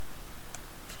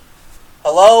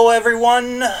Hello,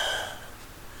 everyone.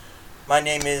 My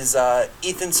name is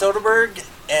Ethan Soderberg,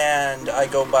 and I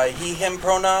go by he/him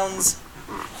pronouns.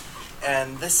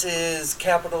 And this is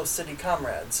Capital City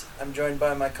Comrades. I'm joined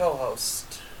by my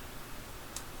co-host.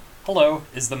 Hello.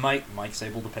 Is the Mike's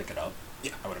able to pick it up?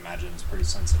 Yeah. I would imagine it's pretty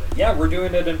sensitive. Yeah, we're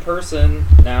doing it in person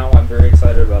now. I'm very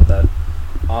excited about that.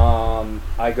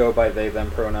 I go by they, them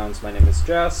pronouns. My name is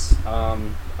Jess.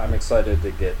 I'm excited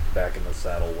to get back in the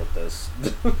saddle with this.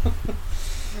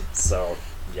 So,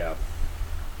 yeah.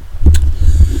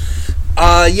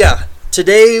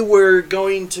 Today we're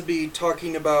going to be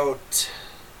talking about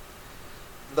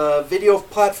the video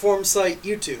platform site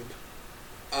YouTube,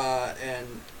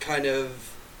 and kind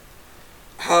of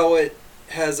how it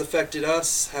has affected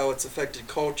us, how it's affected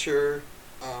culture,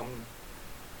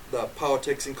 the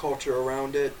politics and culture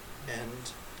around it,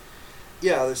 and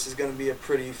yeah, this is going to be a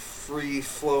pretty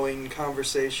free-flowing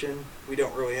conversation. We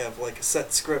don't really have like a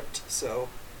set script, so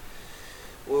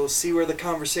we'll see where the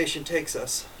conversation takes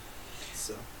us.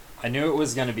 So I knew it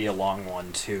was going to be a long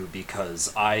one, too,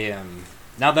 because now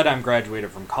that I'm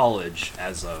graduated from college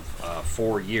as of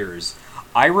 4 years,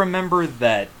 I remember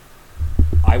that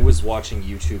I was watching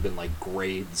YouTube in, like,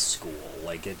 grade school.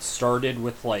 Like, it started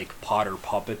with, like, Potter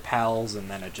Puppet Pals, and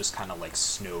then it just kind of, like,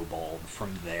 snowballed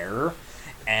from there.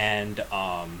 And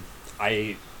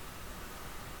I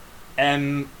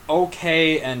am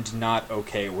okay and not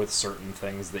okay with certain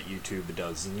things that YouTube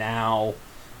does now,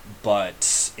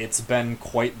 but it's been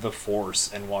quite the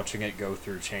force, and watching it go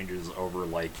through changes over,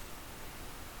 like,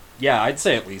 yeah, I'd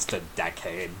say at least a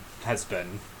decade has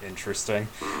been interesting.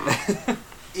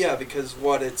 yeah, because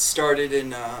it started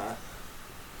in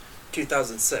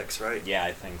 2006, right? Yeah,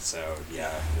 I think so.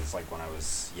 Yeah, it's like when I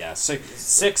was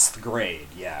sixth grade.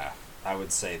 Yeah, I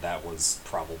would say that was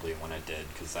probably when it did,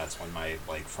 because that's when my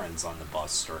friends on the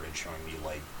bus started showing me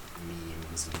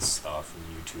memes and stuff and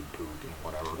YouTube poop and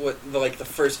whatever. The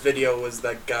first video was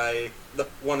that guy,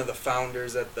 one of the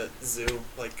founders at the zoo,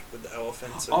 with the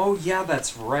elephants. Oh yeah,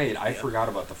 that's right. I forgot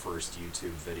about the first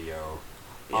YouTube video.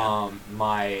 Yeah.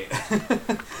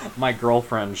 My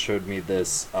girlfriend showed me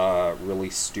this really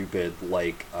stupid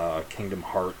Kingdom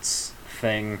Hearts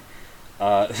thing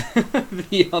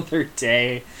the other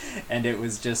day, and it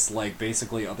was just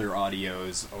basically other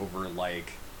audios over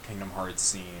Kingdom Hearts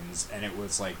scenes, and it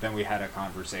was then we had a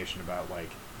conversation about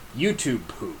YouTube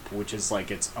poop, which is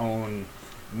its own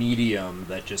medium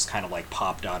that just kind of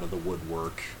popped out of the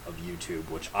woodwork of YouTube,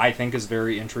 which I think is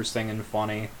very interesting and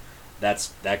funny.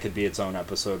 That could be its own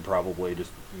episode, probably,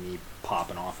 just me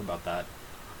popping off about that.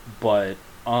 But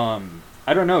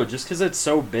I don't know, just because it's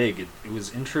so big, it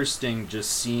was interesting just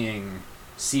seeing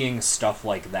stuff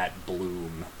like that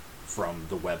bloom from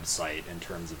the website in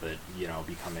terms of it,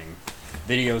 becoming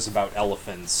videos about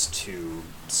elephants to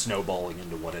snowballing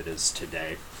into what it is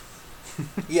today.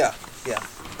 Yeah.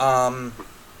 I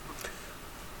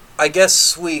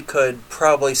guess we could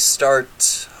probably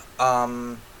start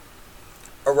around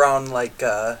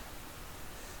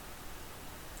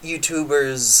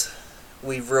YouTubers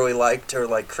we've really liked, or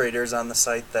creators on the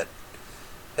site that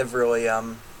have really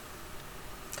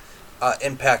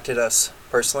impacted us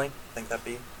personally. I think that'd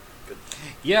be good.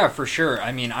 Yeah, for sure.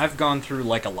 I mean, I've gone through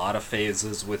a lot of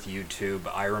phases with YouTube.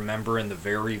 I remember in the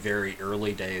very, very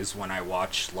early days when I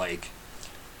watched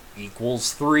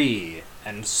Equals 3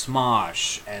 and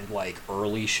Smosh and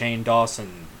early Shane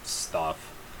Dawson stuff.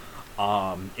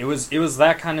 It was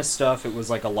that kind of stuff. It was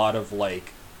a lot of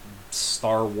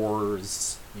Star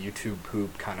Wars YouTube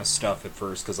poop kind of stuff at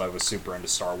first, because I was super into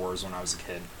Star Wars when I was a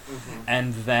kid. Mm-hmm.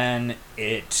 And then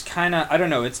it kind of, I don't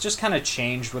know, it's just kind of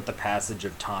changed with the passage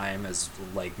of time as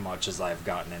much as I've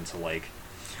gotten into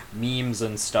memes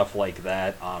and stuff like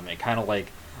that. It kind of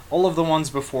all of the ones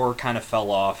before kind of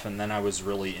fell off, and then I was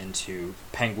really into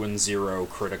Penguin Zero,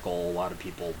 Critical. A lot of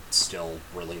people still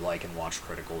really like and watch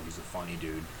Critical. He's a funny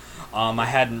dude. I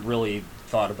hadn't really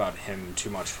thought about him too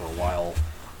much for a while.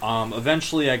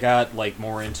 Eventually I got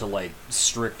more into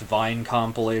strict Vine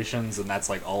compilations, and that's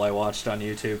all I watched on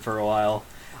YouTube for a while.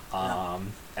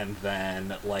 And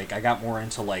then I got more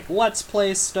into Let's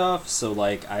Play stuff, so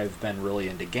I've been really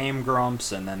into Game Grumps,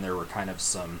 and then there were kind of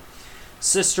some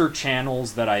sister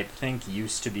channels that I think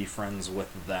used to be friends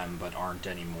with them but aren't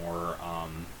anymore.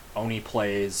 Oni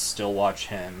Plays, still watch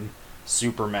him.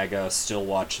 Super Mega, still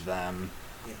watch them.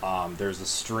 There's a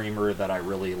streamer that I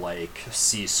really like,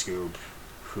 C-Scoop,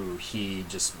 who he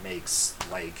just makes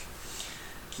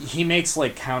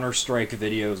Counter-Strike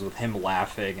videos with him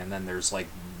laughing, and then there's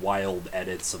wild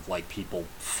edits of people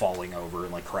falling over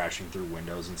and crashing through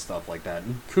windows and stuff like that.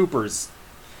 And Cooper's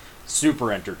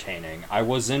super entertaining. I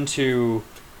was into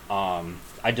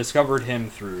I discovered him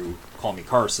through Call Me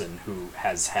Carson, who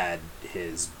has had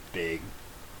his big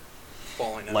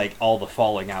Falling out. like all the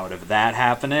falling out of that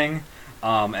happening.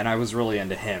 And I was really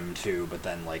into him too, but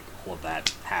then like all of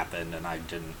that happened, and I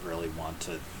didn't really want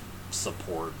to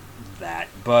support that.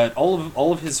 But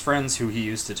all of his friends who he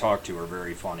used to talk to are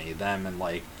very funny. Them and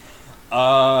like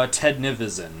Ted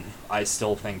Nivison. I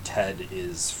still think Ted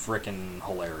is frickin'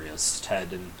 hilarious.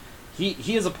 Ted, and he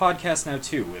has a podcast now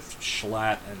too with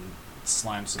Schlatt and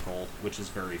Slimesicle, which is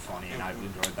very funny, and I've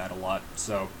enjoyed that a lot.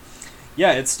 So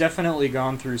yeah, it's definitely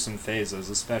gone through some phases,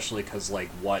 especially because like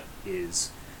what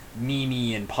is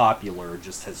memey and popular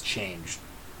just has changed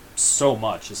so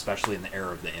much, especially in the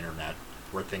era of the internet,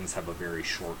 where things have a very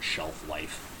short shelf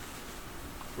life.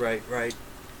 Right.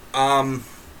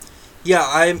 Yeah,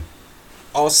 I'm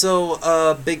also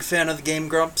a big fan of the Game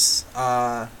Grumps.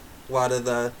 A lot of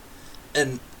the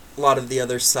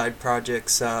other side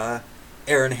projects,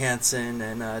 Aaron Hansen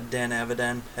and Dan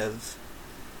Avidan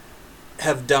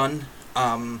have done.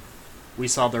 We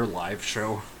saw their live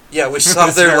show. Yeah, we saw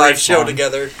their very live show fun.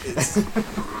 together. It's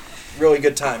really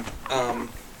good time.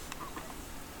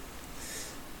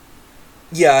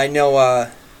 Yeah, I know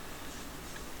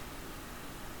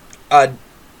Dan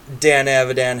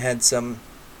Avidan had some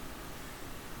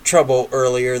trouble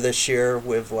earlier this year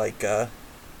with like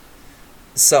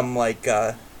some like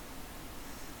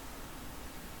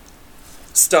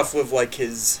stuff with like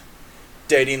his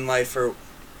dating life or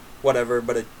whatever,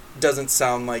 but it doesn't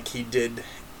sound like he did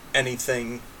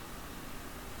anything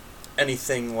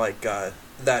like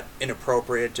that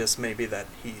inappropriate. Just maybe that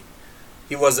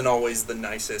he wasn't always the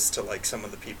nicest to like some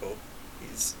of the people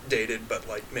he's dated, but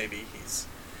like maybe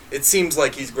it seems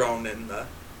like he's grown in the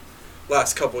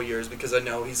last couple years, because I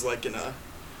know he's like in a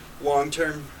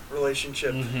long-term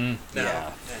relationship now.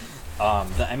 Yeah.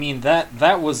 I mean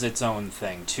that was its own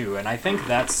thing too, and I think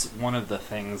that's one of the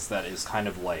things that is kind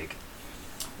of like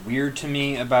weird to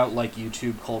me about like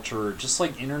YouTube culture, just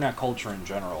like internet culture in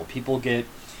general. People get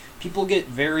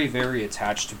very, very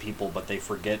attached to people, but they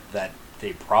forget that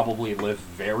they probably live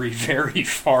very, very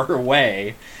far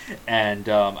away. And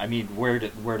I mean, where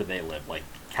do they live? Like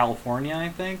California, I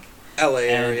think. LA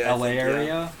area.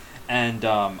 Yeah. And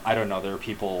I don't know. There are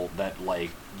people that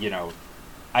like, you know,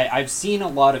 I've seen a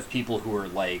lot of people who are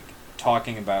like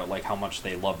talking about like how much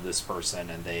they love this person,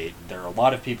 and there are a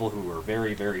lot of people who are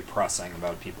very, very pressing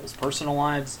about people's personal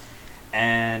lives.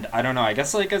 And I don't know, I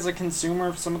guess like as a consumer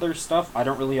of some of their stuff, I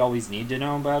don't really always need to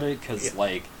know about it, because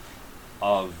like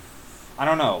I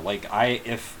don't know, like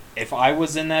if I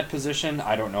was in that position,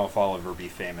 I don't know if I'll ever be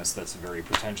famous. That's very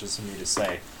pretentious of me to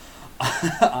say.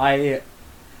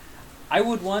 I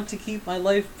would want to keep my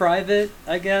life private,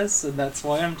 I guess, and that's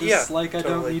why I'm just I totally.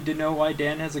 don't need to know why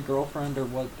Dan has a girlfriend or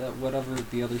whatever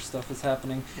the other stuff is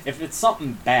happening. If it's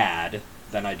something bad,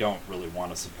 then I don't really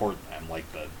want to support them, like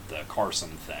the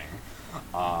Carson thing.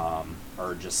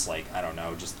 Or just like, I don't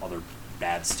know, just other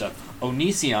bad stuff.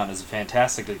 Onision is a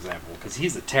fantastic example, because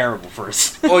he's a terrible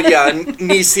person. Oh yeah,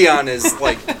 Onision is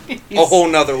like a whole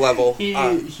nother level.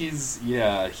 I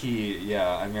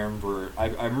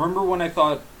remember when I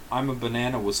thought I'm a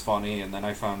Banana was funny, and then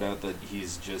I found out that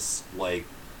he's just like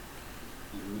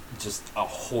a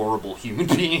horrible human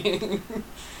being.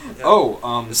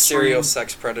 Yeah. Serial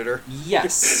sex predator.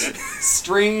 Yes.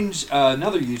 Strange,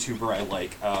 another YouTuber I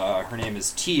like, her name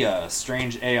is Tia,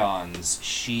 Strange Aeons.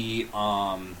 She's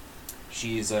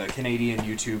a Canadian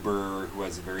YouTuber who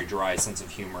has a very dry sense of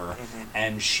humor,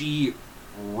 and she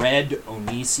read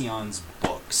Onision's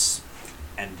books,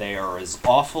 and they are as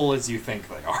awful as you think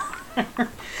they are.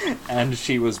 And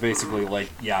she was basically like,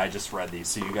 yeah, I just read these,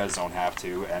 so you guys don't have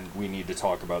to, and we need to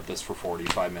talk about this for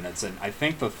 45 minutes, and I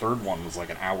think the third one was like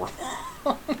an hour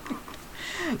long.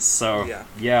 So,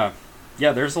 yeah,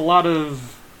 there's a lot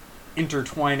of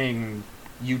intertwining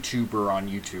YouTuber on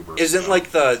YouTuber Isn't stuff.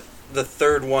 like the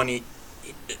third one he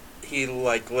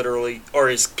like literally, or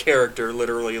his character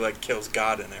literally like kills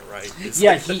God in it, right? It's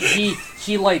yeah, like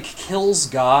he like kills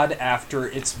God after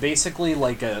it's basically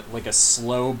like a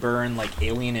slow burn like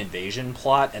alien invasion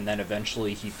plot, and then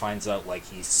eventually he finds out like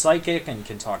he's psychic and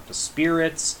can talk to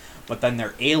spirits, but then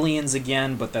they're aliens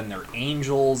again, but then they're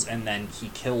angels, and then he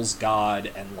kills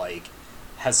God and like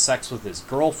has sex with his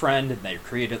girlfriend, and they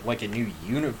created like a new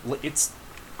universe. It's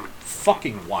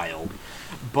fucking wild,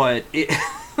 but it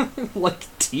like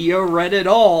Tia read it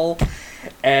all,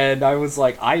 and I was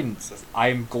like, I'm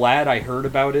glad I heard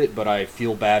about it, but I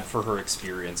feel bad for her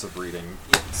experience of reading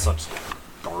such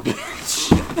garbage.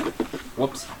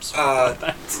 Whoops. I'm sorry about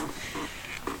that.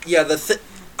 Yeah,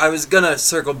 I was gonna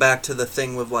circle back to the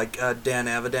thing with like Dan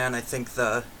Avidan. I think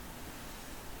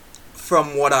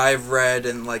from what I've read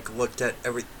and like looked at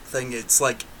everything, it's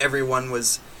like everyone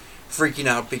was freaking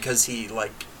out because he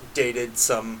like dated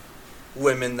some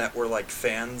women that were like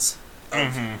fans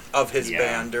of his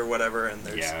band or whatever, and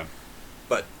there's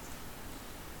but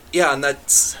yeah, and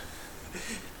that's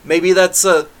maybe that's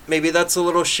a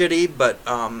little shitty, but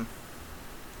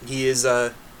he's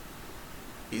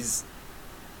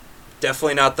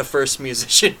definitely not the first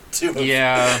musician to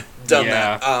have done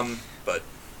that. But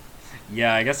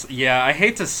yeah, I guess I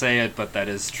hate to say it, but that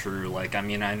is true. Like, I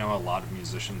mean, I know a lot of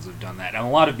musicians have done that, and a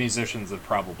lot of musicians have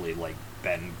probably like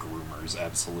been groomers,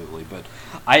 absolutely. But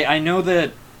I know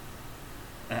that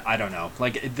I don't know.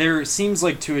 Like, there seems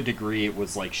like to a degree it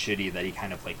was like shitty that he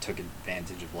kind of like took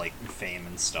advantage of like fame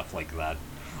and stuff like that.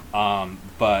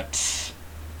 But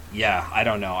yeah, I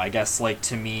don't know. I guess like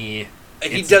to me,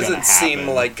 he doesn't seem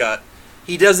like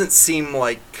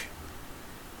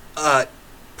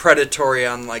predatory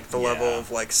on like the level of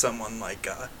like someone like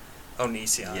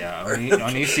Onision. Yeah,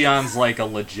 Onision's like a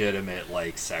legitimate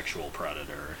like sexual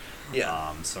predator.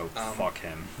 Yeah. So fuck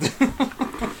him.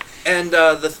 And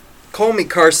the Call Me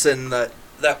Carson that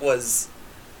was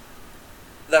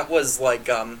like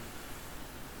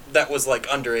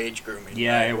underage grooming.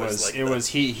 Yeah, right? it was.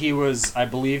 He was. I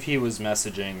believe he was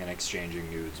messaging and exchanging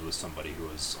nudes with somebody who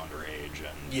was underage,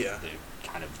 and they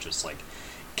kind of just like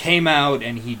came out,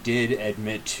 and he did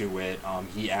admit to it.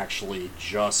 He actually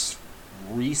just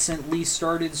recently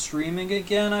started streaming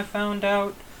again, I found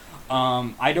out.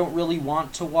 I don't really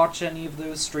want to watch any of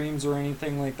those streams or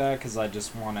anything like that, because I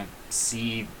just want to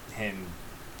see him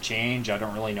change. I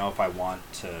don't really know if I want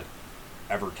to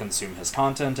ever consume his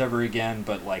content ever again,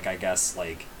 but like I guess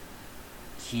like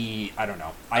I don't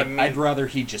know. I'd rather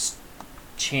he just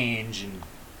change and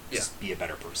just be a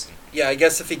better person. Yeah, I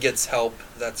guess if he gets help,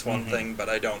 that's one thing, but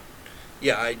I don't.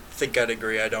 Yeah, I think I'd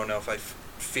agree. I don't know if I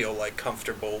feel like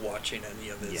comfortable watching any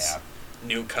of his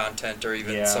new content or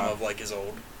even some of like his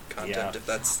old content. If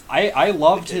that's I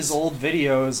loved his old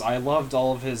videos. I loved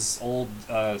all of his old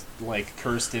like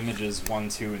cursed images 1,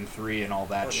 2, and 3 and all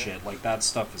that shit. Like that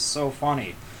stuff is so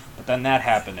funny. But then that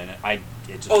happened, and it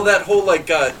just that whole like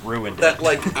ruined that it.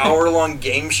 like hour-long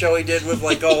game show he did with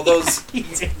like all those.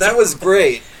 That was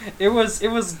great. It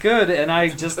was good, and I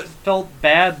just felt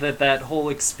bad that whole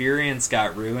experience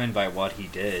got ruined by what he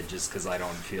did, just because I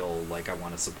don't feel like I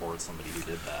want to support somebody who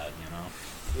did that, you know?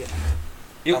 Yeah.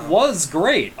 It was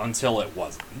great until it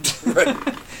wasn't. Right.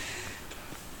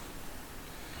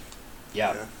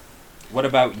 Yeah. What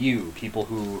about you? People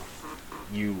who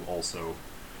you also...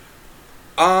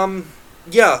 The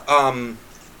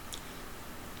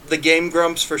Game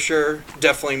Grumps for sure.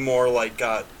 Definitely more like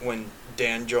when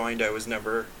Dan joined, I was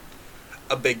never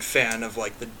a big fan of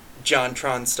like the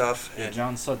JonTron stuff. Yeah,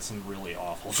 John said some really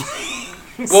awful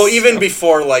things. Well, even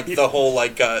before like the whole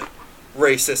like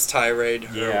racist tirade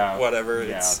or whatever.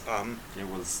 Yeah. It's it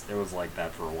was like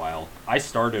that for a while. I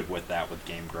started with that with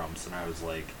Game Grumps, and I was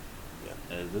like,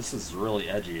 this is really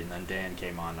edgy, and then Dan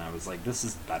came on, and I was like, this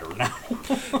is better now.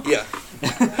 Yeah.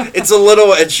 It's a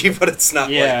little edgy, but it's not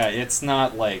it's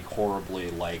not like horribly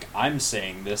like, I'm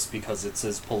saying this because it's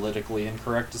as politically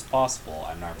incorrect as possible.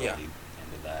 I'm not really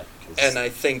into that. And I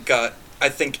think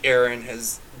Aaron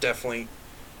has definitely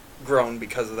grown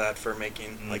because of that for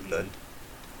making like the...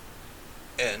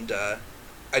 And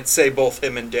I'd say both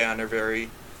him and Dan are very,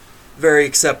 very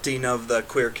accepting of the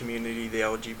queer community, the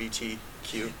LGBTQ.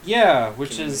 Yeah,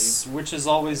 which is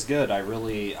always good.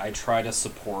 I try to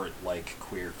support like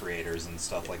queer creators and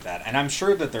stuff like that, and I'm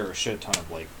sure that there are a shit ton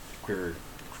of like queer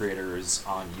creators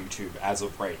on YouTube as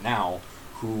of right now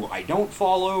who I don't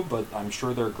follow, but I'm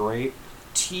sure they're great.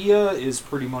 Tia is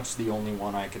pretty much the only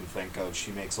one I can think of.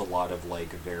 She makes a lot of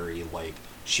like very like,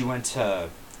 she went to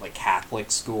like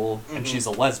Catholic school and she's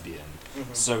a lesbian,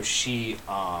 so she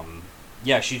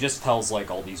she just tells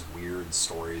like all these weird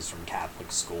stories from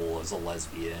Catholic school as a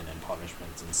lesbian and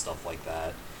punishments and stuff like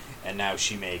that. And now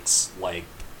she makes like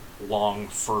long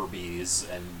Furbies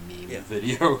and meme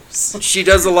videos. She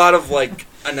does a lot of like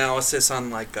analysis on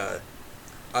like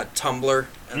Tumblr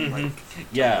and like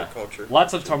Tumblr culture.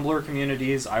 Lots of Tumblr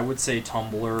communities. I would say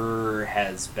Tumblr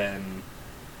has been,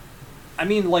 I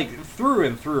mean, like through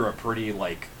and through a pretty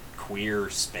like queer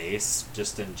space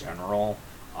just in general.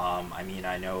 I mean,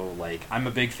 I know, like, I'm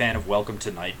a big fan of Welcome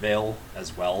to Night Vale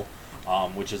as well,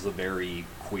 which is a very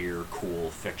queer,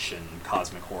 cool fiction,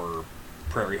 cosmic horror,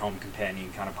 prairie home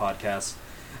companion kind of podcast.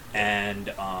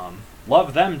 And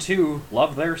love them too,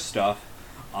 love their stuff.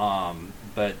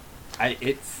 But I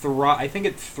think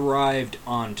it thrived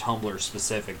on Tumblr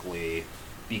specifically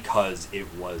because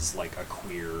it was like a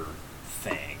queer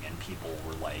thing, and people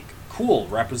were like, cool,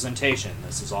 representation,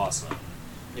 this is awesome.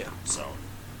 Yeah. So,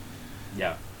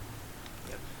 yeah.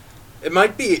 It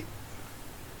might be...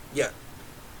 Yeah.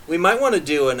 We might want to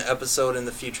do an episode in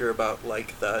the future about,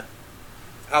 like,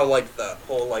 how, like, the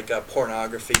whole, like,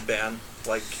 pornography ban,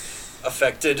 like,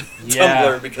 affected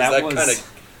Tumblr, because that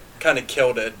kind of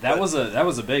killed it. That was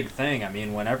a big thing. I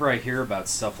mean, whenever I hear about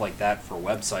stuff like that for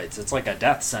websites, it's like a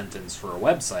death sentence for a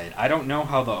website. I don't know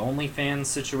how the OnlyFans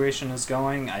situation is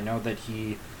going. I know that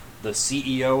the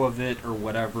CEO of it or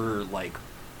whatever, like,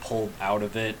 pulled out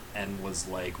of it and was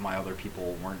like, my other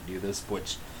people weren't do this,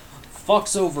 which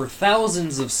fucks over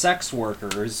thousands of sex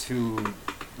workers who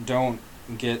don't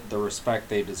get the respect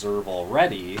they deserve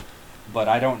already. But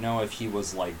I don't know if he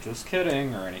was like, just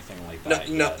kidding or anything like that.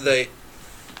 No, they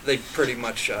pretty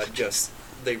much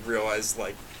they realized,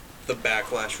 like, the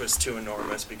backlash was too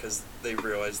enormous, because they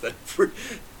realized that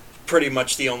pretty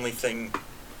much the only thing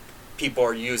people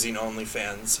are using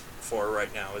OnlyFans for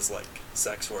right now is, like,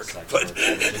 sex work. Which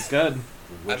is good.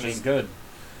 Is good.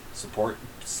 Support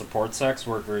sex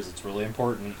workers. It's really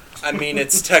important. I mean,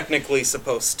 it's technically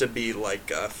supposed to be, like,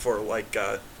 for, like,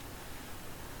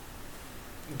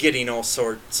 getting all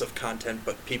sorts of content,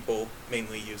 but people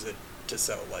mainly use it to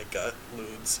sell, like,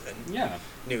 lewds and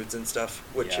nudes and stuff,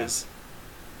 which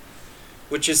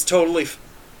is totally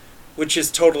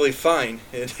fine.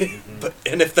 But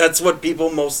if that's what people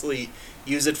mostly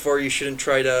use it for, you shouldn't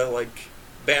try to, like,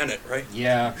 ban it, right?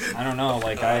 Yeah, I don't know.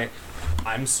 Like,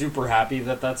 I'm super happy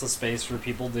that that's a space for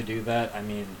people to do that. I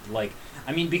mean,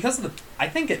 because of I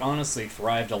think it honestly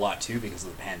thrived a lot too because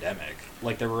of the pandemic.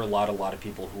 Like, there were a lot of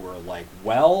people who were like,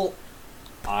 well,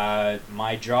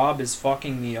 my job is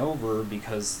fucking me over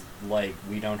because, like,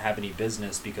 we don't have any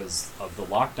business because of the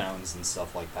lockdowns and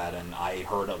stuff like that. And I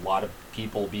heard a lot of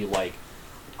people be like,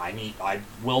 I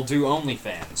will do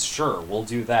OnlyFans. Sure, we'll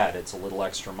do that. It's a little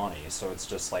extra money. So it's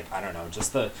just like, I don't know,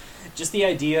 just the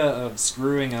idea of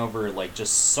screwing over, like,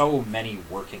 just so many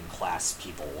working class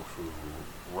people who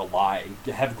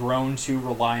have grown to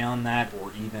rely on that,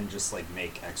 or even just, like,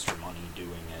 make extra money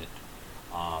doing it.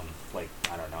 Like,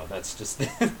 I don't know, that's just,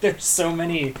 there's so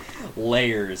many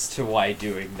layers to why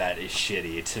doing that is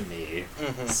shitty to me.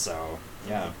 Mm-hmm. So,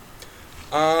 yeah.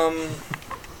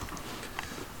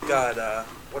 God,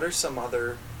 what are some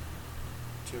other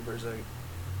tubers I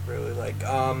really like?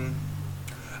 I've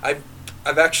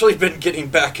actually been getting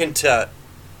back into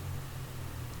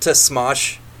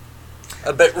Smosh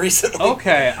a bit recently.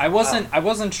 Okay, I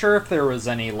wasn't sure if there was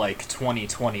any, like,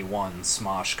 2021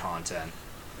 Smosh content.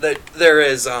 There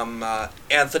is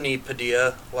Anthony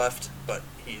Padilla left, but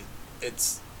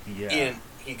Ian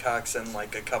Hecox and,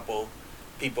 like, a couple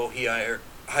people he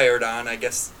hired on. I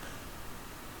guess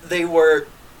they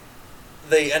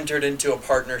entered into a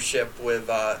partnership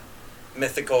with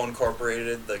Mythical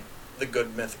Incorporated, the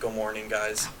good Mythical Morning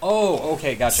guys. Oh,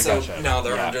 okay, gotcha. So now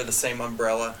they're under the same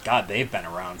umbrella. God, they've been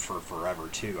around for forever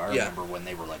too. I remember when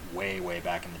they were, like, way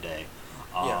back in the day.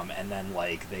 And then,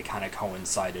 like, they kind of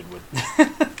coincided with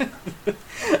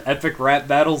Epic Rap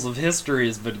Battles of History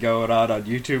has been going on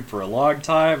YouTube for a long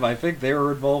time. I think they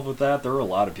were involved with that. There were a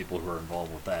lot of people who were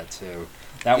involved with that too.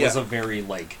 That was a very,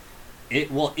 like, I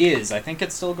think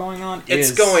it's still going on.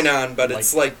 It's going on, but, like,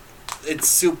 it's, like, it's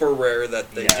super rare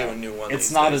that they do a new one.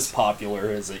 It's not as popular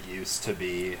as it used to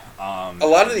be. A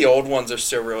lot of the old ones are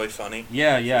still really funny.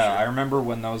 Yeah. Sure. I remember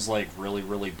when those, like,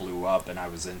 really blew up, and I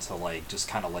was into, like, just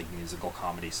kind of, like, musical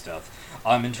comedy stuff.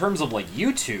 In terms of, like,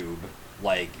 YouTube,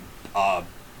 like,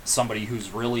 somebody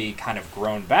who's really kind of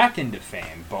grown back into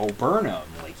fame, Bo Burnham,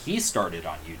 like, he started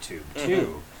on YouTube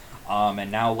too. Mm-hmm.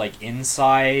 And now, like,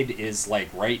 Inside is, like,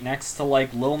 right next to,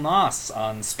 like, Lil Nas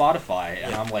on Spotify,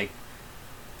 and I'm like,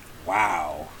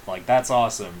 wow, like, that's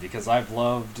awesome, because I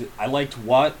liked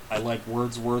Words.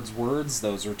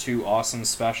 Those are two awesome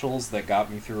specials that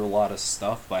got me through a lot of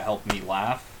stuff by helping me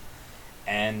laugh.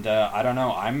 And I don't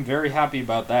know, I'm very happy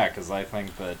about that, because I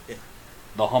think that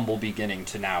the humble beginning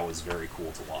to now is very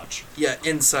cool to watch. Yeah,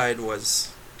 Inside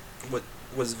was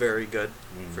very good,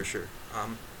 for sure.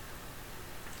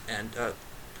 And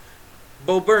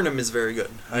Bo Burnham is very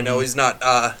good. I know he's not,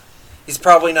 he's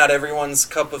probably not everyone's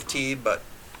cup of tea, but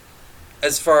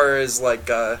as far as like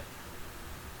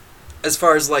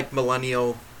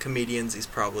millennial comedians, he's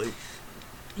probably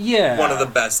one of the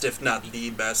best, if not the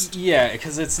best. Yeah,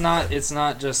 because it's not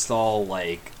just all,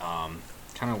 like, kind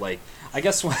of like, I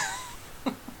guess when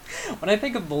I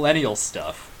think of millennial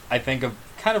stuff, I think of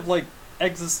kind of like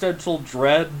existential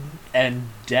dread and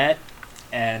debt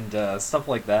and stuff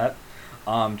like that.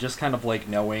 Just kind of like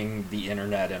knowing the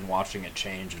internet and watching it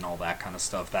change and all that kind of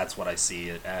stuff. That's what I see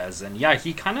it as. And yeah,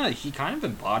 he kind of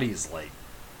embodies, like,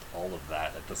 all of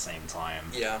that at the same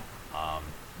time. Yeah.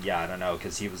 Yeah, I don't know,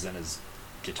 because he was in his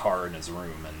guitar in his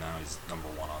room, and now he's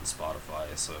 #1 on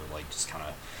Spotify. So like just kind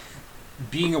of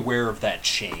being aware of that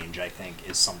change, I think,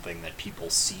 is something that people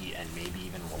see and maybe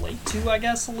even relate to, I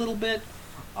guess, a little bit.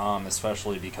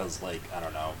 Especially because, like, I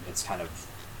don't know, it's kind of,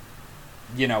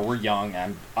 you know, we're young,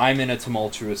 and I'm in a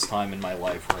tumultuous time in my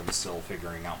life where I'm still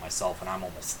figuring out myself, and I'm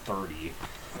almost 30.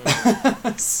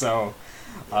 So,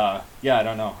 yeah, I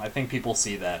don't know. I think people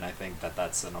see that, and I think that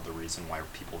that's another reason why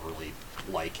people really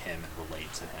like him and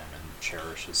relate to him and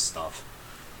cherish his stuff.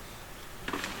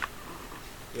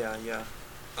 Yeah.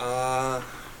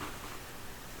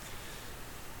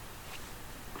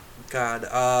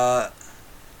 God,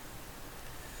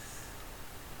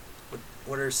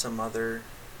 what are some other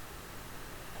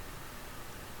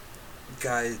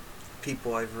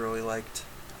people I've really liked?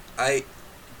 I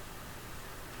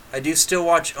do still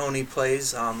watch Oni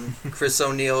Plays. Chris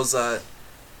O'Neill's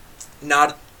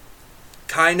not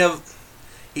kind of,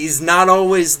 he's not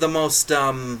always the most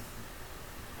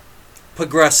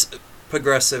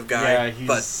progressive guy. Yeah,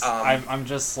 but I'm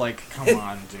just like, come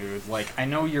on, dude. Like, I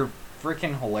know you're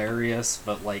freaking hilarious,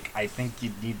 but like, I think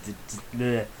you need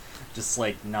to just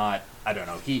like not. I don't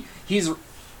know. He's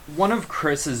one of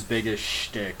Chris's biggest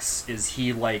shticks is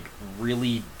he like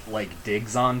really like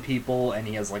digs on people, and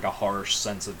he has like a harsh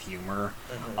sense of humor.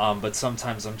 Mm-hmm. But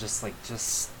sometimes I'm just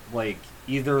like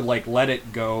either like let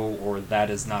it go, or that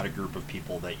is not a group of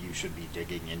people that you should be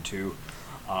digging into.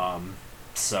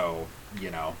 So, you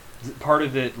know, part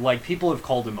of it, like, people have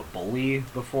called him a bully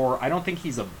before. I don't think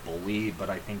he's a bully, but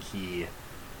I think he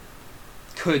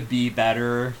could be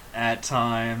better at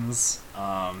times.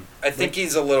 I think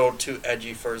he's a little too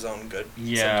edgy for his own good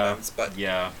sometimes. But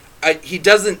yeah. He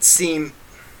doesn't seem...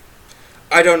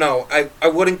 I don't know. I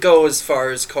wouldn't go as far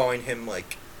as calling him,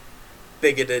 like,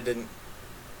 bigoted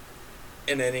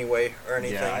in any way or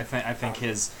anything. Yeah, I think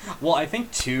his... Well, I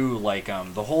think, too, like,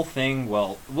 the whole thing,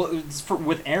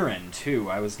 with Aaron, too,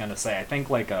 I was gonna say, I think,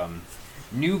 like,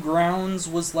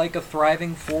 Newgrounds was, like, a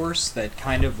thriving force that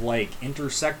kind of, like,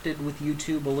 intersected with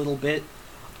YouTube a little bit.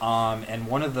 And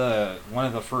one of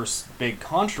the first big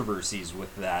controversies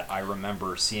with that I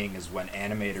remember seeing is when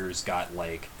animators got,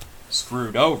 like,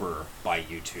 screwed over by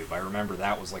YouTube. I remember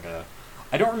that was, like,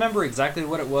 I don't remember exactly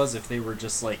what it was, if they were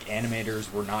just, like,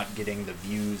 animators were not getting the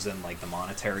views and, like, the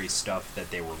monetary stuff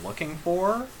that they were looking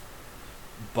for.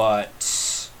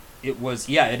 But it was,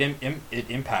 yeah, it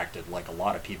impacted, like, a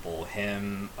lot of people.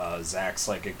 Him, Zach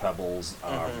Psychic Pebbles,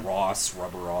 Ross,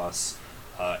 Rubber Ross,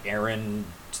 Aaron.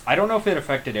 I don't know if it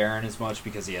affected Aaron as much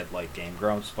because he had, like, Game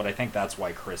Grumps, but I think that's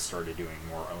why Chris started doing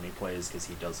more Oni Plays, because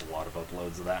he does a lot of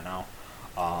uploads of that now.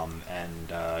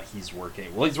 He's working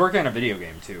on a video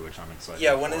game too, which I'm excited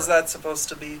Yeah, for. when is that supposed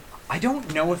to be? I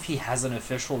don't know if he has an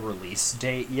official release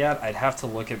date yet. I'd have to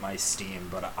look at my Steam,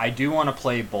 but I do want to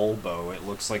play Bulbo. It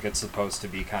looks like it's supposed to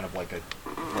be kind of like a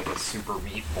Super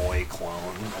Meat Boy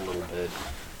clone a little bit,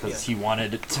 because he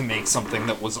wanted to make something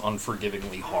that was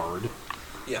unforgivingly hard.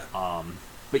 Yeah.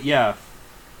 But yeah.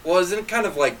 Well, isn't it kind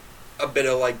of like a bit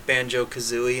of like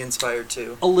Banjo-Kazooie inspired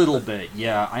too? A little bit,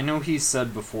 yeah. I know he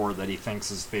said before that he thinks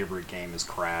his favorite game is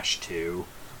Crash 2,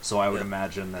 so I would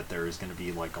imagine that there is going to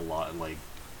be like a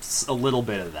little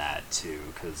bit of that too,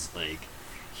 because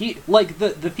like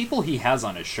the people he has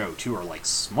on his show too are like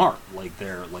smart. Like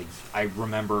they're like, I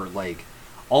remember like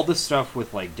all the stuff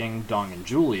with like Ding Dong and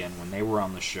Julian when they were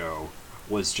on the show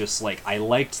was just like, I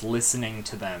liked listening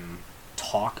to them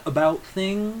talk about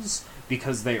things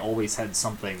because they always had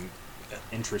something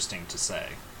interesting to say.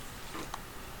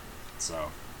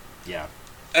 So, yeah.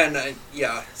 And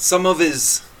some of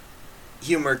his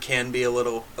humor can be a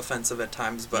little offensive at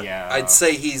times, but I'd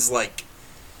say he's like,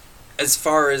 as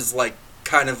far as like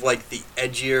kind of like the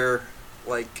edgier,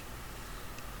 like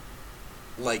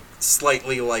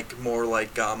slightly like more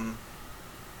like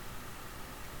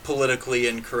politically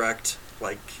incorrect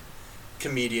like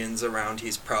comedians around,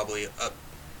 he's probably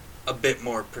a bit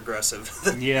more progressive.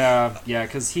 yeah,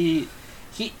 because he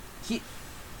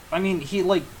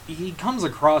comes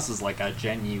across as like a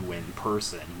genuine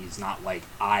person. He's not like,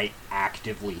 I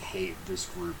actively hate this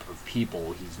group of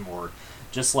people. He's more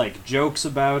just like jokes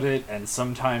about it, and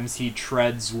sometimes he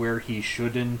treads where he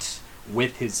shouldn't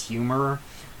with his humor,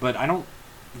 but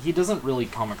he doesn't really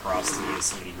come across to me as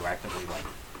somebody who actively like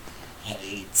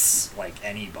hates like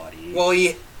anybody. Well,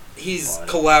 he's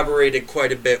collaborated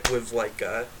quite a bit with like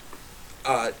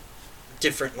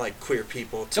different like queer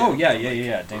people too. Oh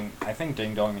yeah. I think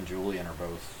Ding Dong and Julian are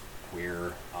both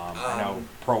queer. I know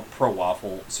Pro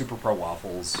Waffle, Super Pro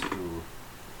Waffles, who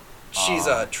she's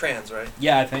trans, right?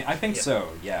 Yeah, I think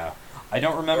so. Yeah, I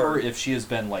don't remember if she has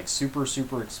been like super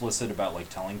explicit about like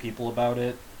telling people about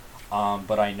it.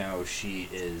 But I know she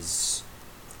is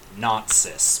not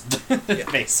cis, Yeah.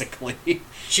 basically.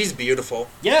 She's beautiful.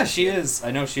 Yeah, she is.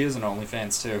 I know she is an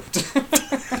OnlyFans too.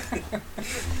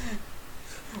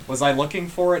 Was I looking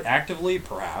for it actively?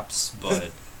 Perhaps,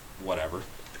 but whatever.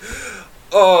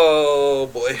 Oh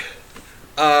boy.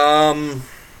 God.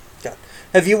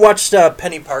 Have you watched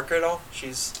Penny Parker at all?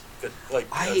 She's good, like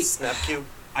Snapcube.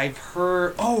 I've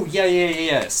heard. Oh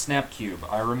yeah. Snapcube.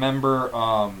 I remember.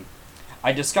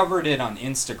 I discovered it on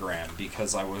Instagram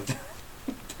because I was.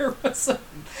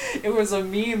 It was a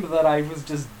meme that I was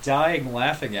just dying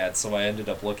laughing at, so I ended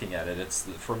up looking at it. It's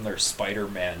from their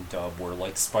Spider-Man dub, where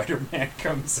like Spider-Man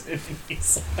comes in and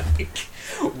he's like,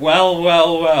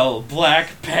 well,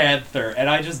 Black Panther, and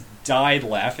I just died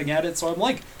laughing at it. So I'm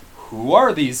like, who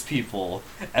are these people?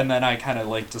 And then I kind of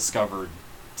like discovered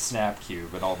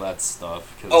Snapcube and all that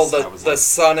stuff. The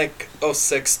Sonic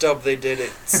 06 dub they did.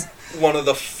 It's one of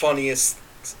the funniest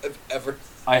I've ever.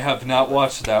 I have not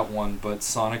watched that one, but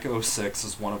Sonic 06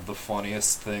 is one of the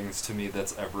funniest things to me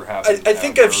that's ever happened. I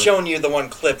think I've shown you the one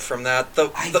clip from that.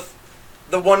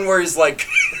 The one where he's like,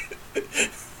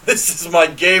 "This is my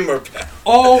gamer pad."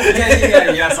 Oh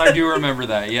yes, I do remember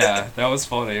that. Yeah, that was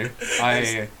funny.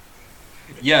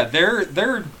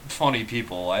 They're funny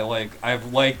people.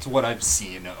 I've liked what I've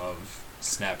seen of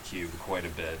Snapcube quite a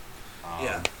bit.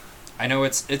 Yeah. I know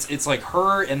it's like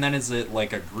her, and then is it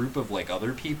like a group of like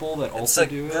other people that also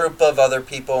do it? It's a group of other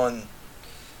people, and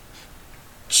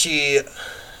she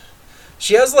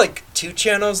has like 2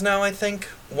 channels now, I think.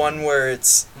 One where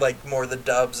it's like more the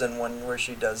dubs, and one where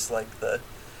she does like the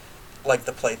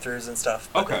playthroughs and stuff.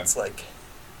 But okay. It's like,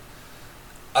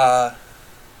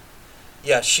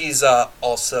 yeah, she's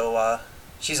also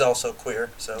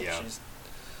queer, so yeah. she's.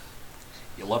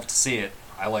 You love to see it.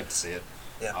 I like to see it.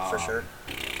 Yeah, for sure.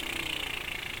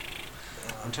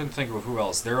 I'm trying to think of who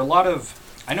else. There are a lot of...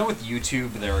 I know with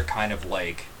YouTube, there are kind of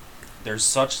like... There's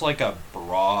such like a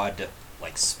broad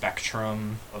like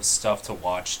spectrum of stuff to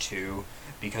watch too,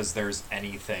 because there's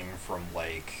anything from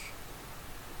like...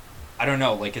 I don't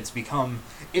know, like it's become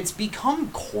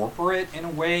corporate in a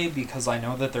way, because I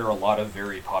know that there are a lot of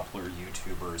very popular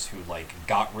YouTubers who like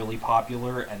got really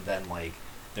popular, and then like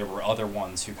there were other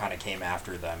ones who kind of came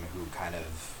after them who kind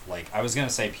of, like, I was going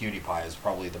to say PewDiePie is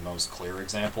probably the most clear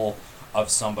example of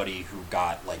somebody who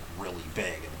got, like, really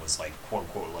big and was, like,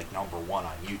 quote-unquote, like, #1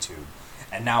 on YouTube.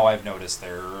 And now I've noticed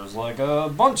there's, like, a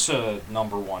bunch of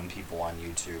 #1 people on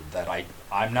YouTube that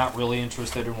I'm not really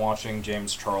interested in watching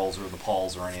James Charles or the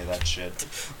Pauls or any of that shit.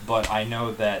 But I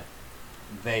know that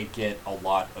they get a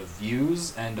lot of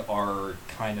views and are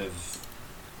kind of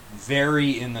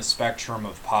very in the spectrum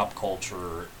of pop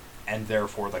culture, and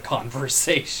therefore the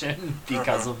conversation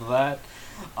because of that.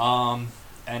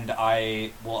 And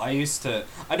I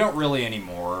don't really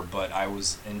anymore, but I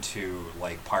was into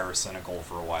like Pyrocynical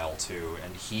for a while too,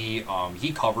 and he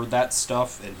covered that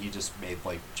stuff, and he just made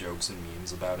like jokes and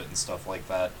memes about it and stuff like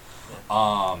that.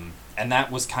 And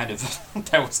that was kind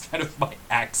of my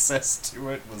access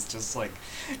to it, was just like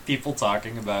people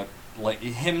talking about, like,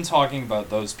 him talking about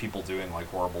those people doing, like,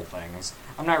 horrible things.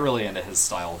 I'm not really into his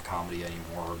style of comedy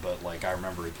anymore, but, like, I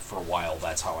remember for a while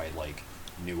that's how I, like,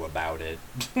 knew about it.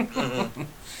 Mm-hmm.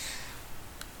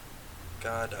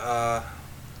 God,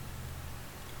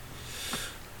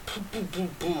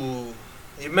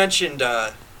 You mentioned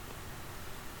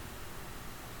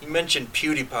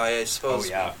PewDiePie, I suppose. Oh,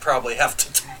 yeah. We probably have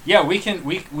to... Yeah, we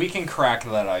can crack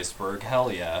that iceberg,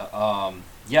 hell yeah.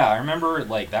 Yeah, I remember,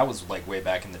 like, that was, like, way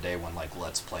back in the day when, like,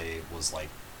 Let's Play was, like,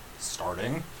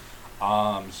 starting.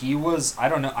 He was, I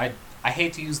don't know, I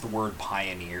hate to use the word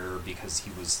pioneer, because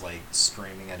he was, like,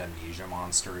 screaming at amnesia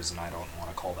monsters, and I don't want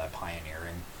to call that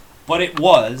pioneering. But it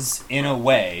was, in a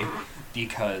way,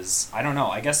 because, I don't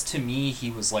know, I guess to me he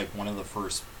was, like, one of the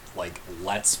first, like,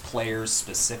 Let's Players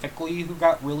specifically who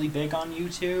got really big on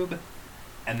YouTube.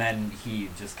 And then he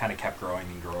just kind of kept growing,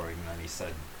 and then he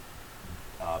said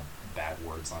bad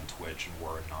words on Twitch and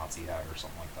wore a Nazi hat or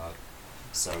something like that.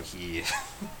 So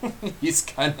he's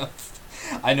kind of...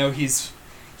 I know he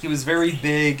was very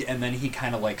big, and then he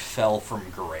kind of like fell from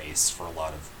grace for a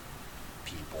lot of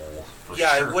people, for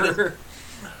sure.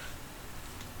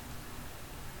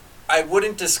 I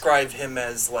wouldn't describe him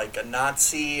as like a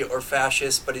Nazi or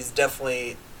fascist, but he's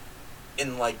definitely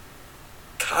in like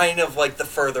kind of like the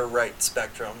further right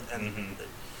spectrum, and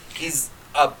he's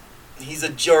a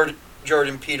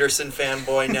Jordan Peterson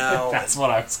fanboy now. That's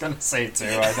what I was gonna say too.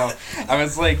 I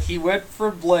was like, he went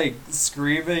from like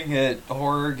screaming at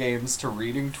horror games to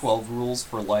reading 12 Rules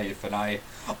for Life, and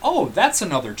that's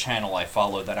another channel I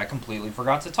follow that I completely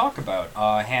forgot to talk about.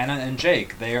 Hannah and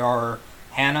Jake.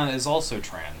 Hannah is also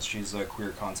trans. She's a queer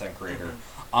content creator.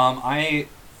 I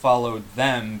followed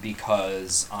them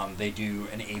because they do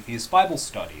an atheist Bible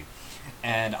study,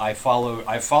 and I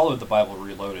followed the Bible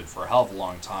Reloaded for a hell of a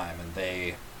long time, and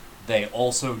they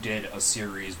also did a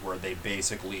series where they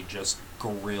basically just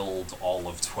grilled all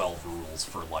of 12 rules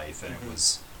for life, and it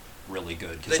was really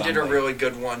good. They did a really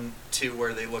good one too,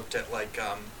 where they looked at like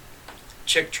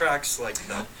chick tracts, like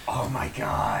the. Oh my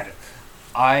god.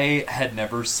 I had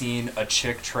never seen a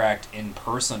chick tract in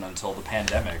person until the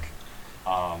pandemic.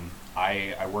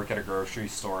 I work at a grocery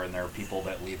store, and there are people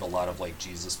that leave a lot of like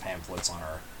Jesus pamphlets on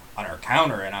our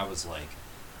counter, and I was like,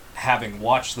 having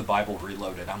watched the Bible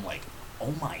Reloaded, I'm like,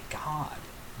 oh my god,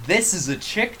 this is a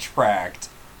chick tract.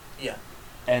 Yeah.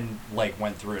 And like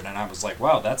went through it, and I was like,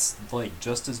 wow, that's like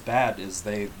just as bad as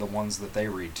the ones that they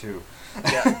read too.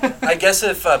 Yeah. I guess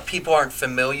if people aren't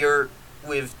familiar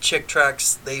with chick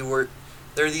tracts, they're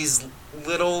these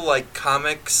little like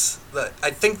comics that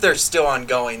I think they're still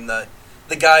ongoing. The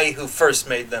guy who first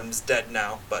made them's dead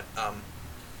now, but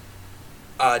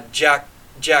Jack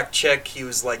Chick, he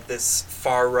was like this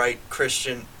far right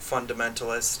Christian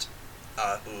fundamentalist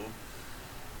who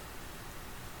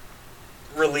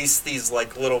released these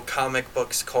like little comic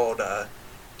books called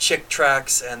chick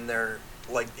tracts, and they're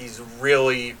like these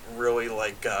really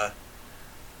like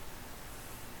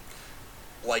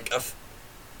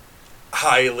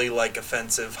highly like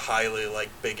offensive, highly like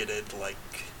bigoted, like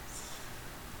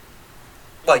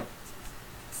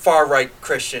far right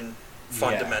Christian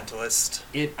fundamentalist.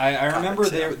 I remember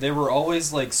comics, they were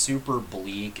always like super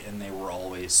bleak, and they were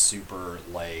always super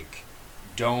like,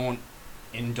 don't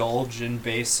indulge in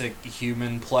basic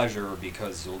human pleasure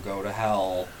because you'll go to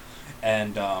hell.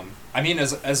 And I mean,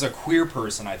 as a queer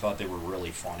person, I thought they were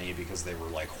really funny because they were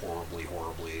like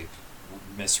horribly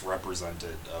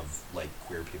misrepresented of like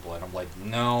queer people, and I'm like,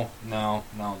 no, none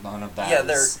of that. Yeah,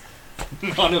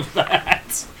 none of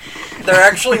that. They're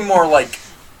actually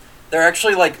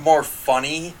more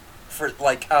funny for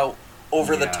like how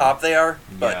over the top they are,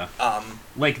 but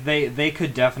like they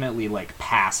could definitely like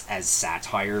pass as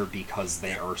satire because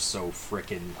they are so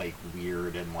freaking like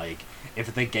weird, and like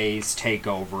if the gays take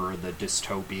over, the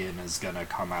dystopian is gonna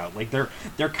come out. Like they're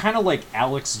kind of like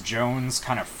Alex Jones,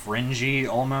 kind of fringy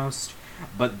almost,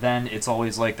 but then it's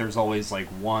always like there's always like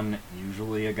one,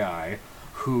 usually a guy,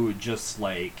 who just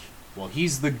like, well,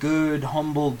 he's the good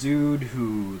humble dude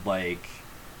who like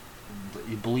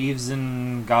he believes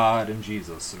in God and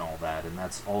Jesus and all that, and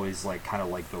that's always like kind of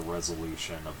like the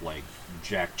resolution of like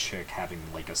Jack Chick having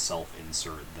like a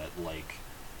self-insert that like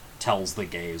tells the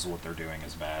gays what they're doing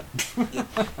is bad.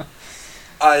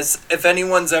 If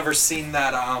anyone's ever seen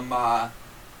that,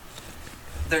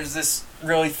 there's this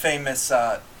really famous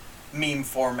meme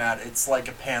format. It's like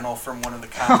a panel from one of the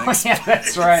comics. Oh, yeah,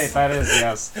 that's right. That is,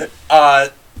 yes.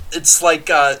 It's like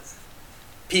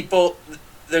people.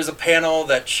 There's a panel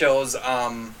that shows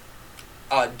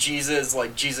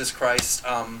Jesus Christ,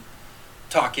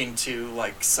 talking to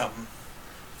like some.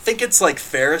 I think it's like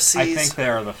Pharisees. I think they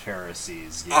are the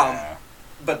Pharisees. Yeah.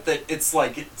 But it's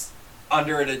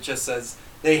under it. It just says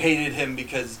they hated him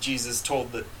because Jesus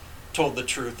told the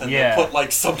truth, and they put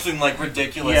like something like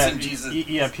ridiculous in Jesus.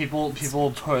 Yeah, people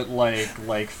put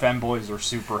like femboys are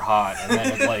super hot, and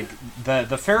then it, like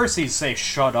the Pharisees say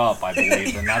shut up, I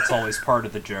believe, and that's always part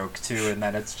of the joke too. And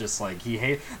then it's just like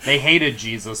they hated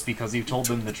Jesus because he told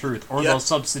them the truth, or they'll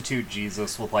substitute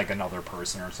Jesus with like another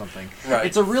person or something. Right.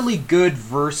 It's a really good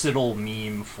versatile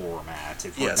meme format.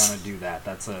 If we're gonna do that,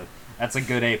 that's a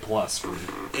good A+ for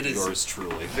yours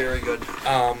truly. Very good.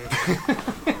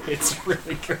 It's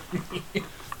really good.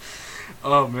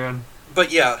 Oh man. But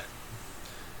the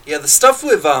stuff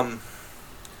with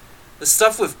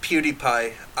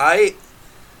PewDiePie, I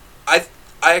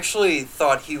actually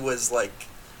thought he was like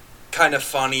kind of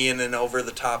funny in an over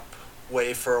the top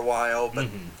way for a while, but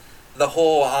the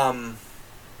whole I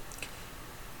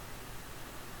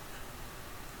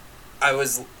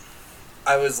was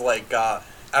like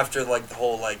after like the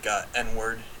whole like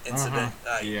N-word incident,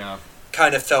 I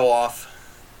kind of fell off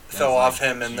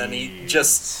him, and then he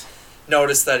just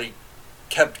noticed that he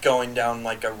kept going down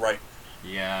like a right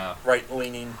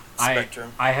leaning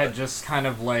spectrum. I had just kind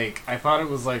of like I thought he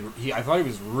was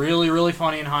really, really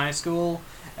funny in high school,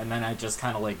 and then I just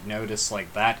kind of like noticed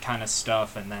like that kind of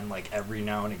stuff, and then like every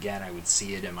now and again I would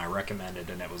see it in my recommended,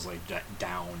 and it was like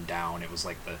down. It was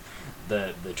like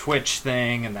the Twitch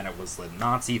thing, and then it was the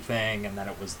Nazi thing, and then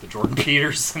it was the Jordan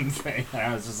Peterson thing, and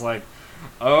I was just like,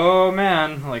 oh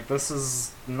man, like this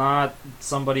is not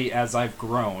somebody. As I've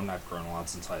grown a lot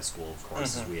since high school, of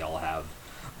course, as we all have,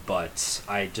 but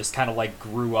I just kind of like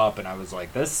grew up, and I was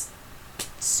like, this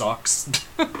sucks.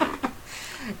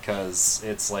 because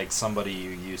it's like somebody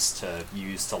you used to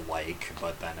like,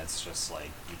 but then it's just like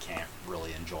you can't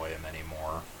really enjoy him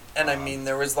anymore. And I mean,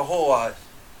 there was the whole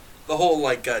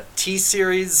like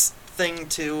T-series thing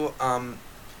too,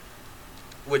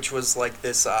 which was like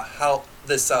this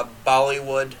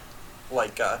Bollywood,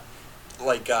 like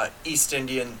East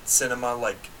Indian cinema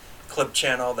like clip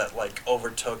channel that like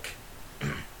overtook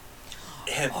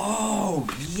him. Oh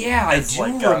yeah, I do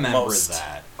like, remember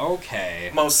that.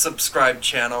 Okay. Most subscribed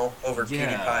channel over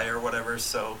Yeah. PewDiePie or whatever.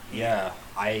 So Yeah,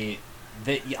 I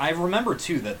remember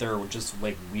too that there were just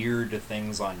like weird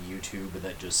things on YouTube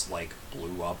that just like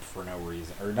blew up for no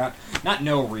reason, or not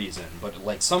no reason, but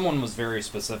like someone was very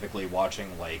specifically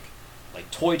watching like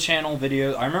Toy Channel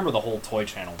videos. I remember the whole Toy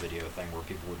Channel video thing where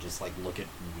people would just like look at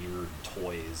weird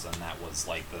toys, and that was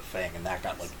like the thing, and that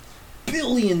got like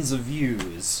billions of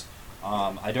views.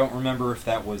 I don't remember if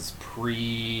that was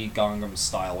pre-Gangnam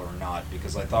Style or not,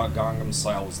 because I thought Gangnam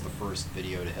Style was the first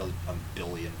video to hit 1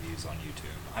 billion views on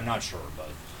YouTube. I'm not sure, but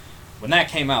when that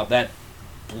came out, that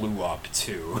blew up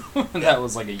too. That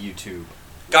was like a YouTube.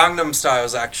 Gangnam Style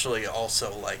is actually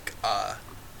also like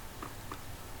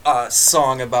a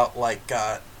song about like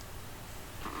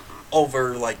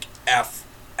over like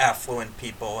affluent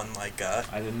people and like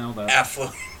I didn't know that.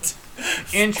 affluent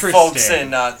Interesting. folks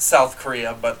in South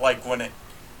Korea, but like when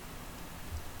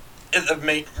the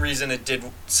main reason it did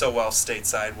so well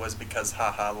stateside was because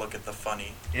haha, look at the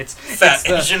funny fat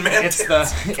Asian man.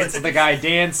 It's the guy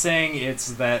dancing.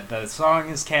 It's that the song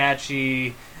is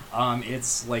catchy.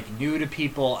 It's like new to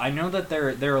people. I know that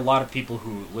there are a lot of people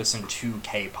who listen to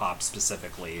K-pop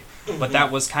specifically, but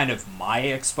that was kind of my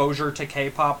exposure to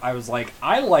K-pop. I was like,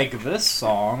 I like this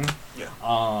song. Yeah.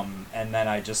 And then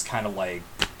I just kind of like,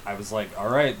 I was like, all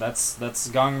right, that's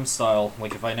Gangnam Style.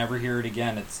 Like, if I never hear it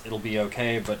again, it'll be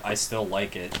okay, but I still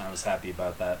like it, and I was happy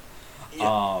about that.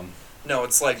 Yeah. No,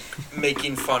 it's like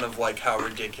making fun of like how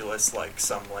ridiculous like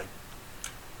some like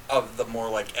of the more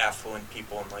like affluent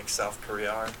people in like South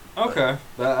Korea are. Okay,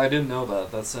 I didn't know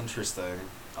that. That's interesting.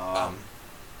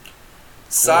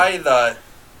 Psy the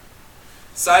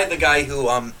guy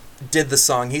who did the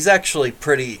song, he's actually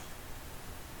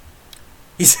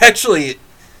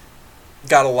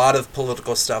got a lot of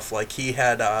political stuff. Like he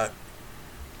had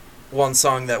one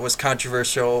song that was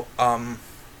controversial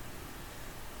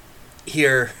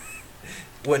here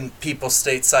when people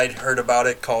stateside heard about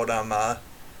it, called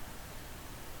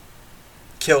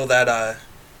kill that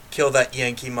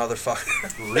Yankee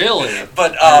motherfucker. Really?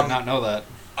 But I did not know that.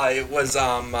 I was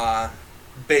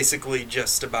basically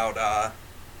just about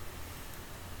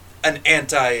an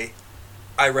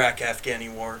anti-Iraq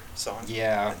Afghani war song.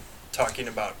 Yeah. Talking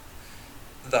about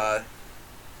the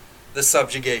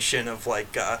subjugation of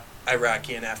like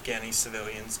Iraqi and Afghani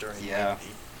civilians during Yeah. the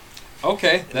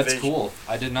Okay, that's invasion. cool.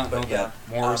 I did not know But, that.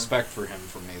 yeah, More respect for him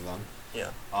from me then.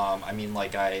 Yeah. I mean,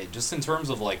 like, just in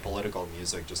terms of, like, political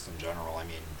music, just in general, I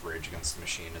mean, Rage Against the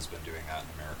Machine has been doing that in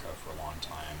America for a long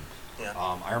time. Yeah.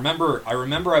 I remember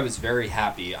I was very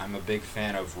happy. I'm a big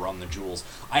fan of Run the Jewels.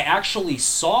 I actually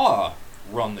saw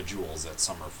Run the Jewels at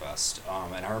Summerfest,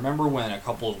 and I remember when a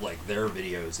couple of, like, their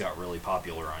videos got really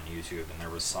popular on YouTube, and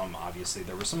there was some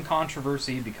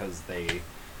controversy because they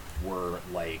were,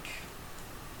 like,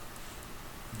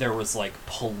 there was, like,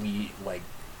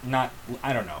 not,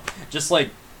 I don't know, just like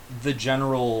the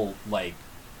general like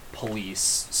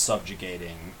police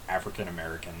subjugating African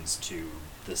Americans to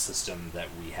the system that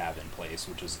we have in place,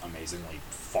 which is amazingly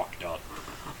fucked up.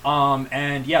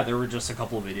 And yeah, there were just a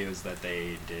couple of videos that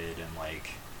they did, and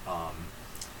like I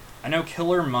know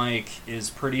Killer Mike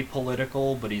is pretty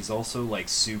political, but he's also like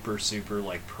super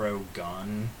like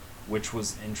pro-gun, which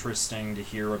was interesting to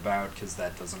hear about because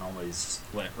that doesn't always,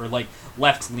 or like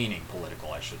left-leaning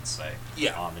political, I should say.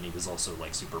 Yeah. And he was also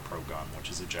like super pro-gun, which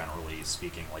is generally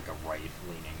speaking like a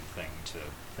right-leaning thing to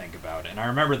think about. And I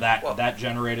remember that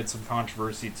generated some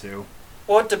controversy too.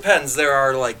 Well, it depends. There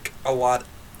are like a lot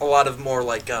of more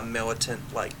like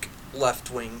militant like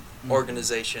left-wing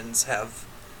organizations have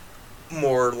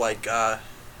more like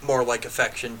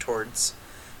affection towards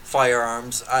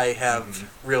firearms. I have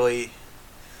really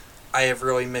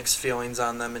mixed feelings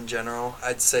on them in general.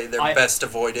 I'd say they're best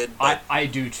avoided. But I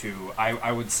do too.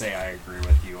 I would say I agree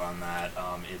with you on that.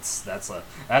 That's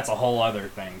a whole other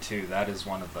thing too. That is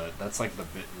one of the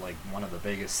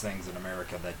biggest things in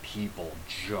America that people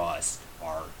just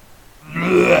are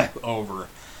over.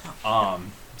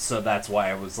 So that's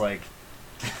why I was like,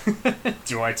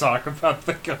 do I talk about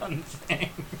the gun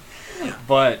thing?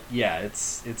 But yeah,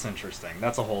 it's interesting.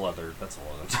 That's a whole other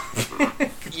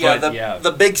topic. Yeah,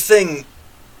 the big thing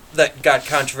that got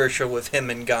controversial with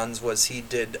him and guns was he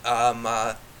did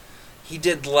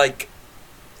like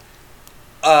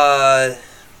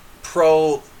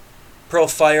pro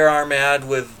firearm ad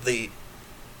with the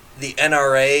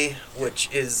NRA, which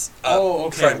is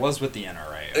it was with the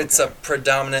NRA. It's a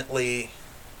predominantly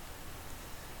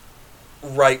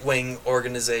right-wing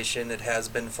organization. It has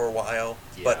been for a while.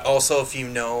 Yeah. But also, if you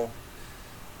know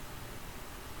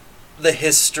the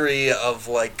history of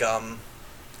like the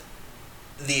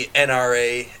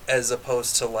NRA as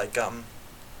opposed to like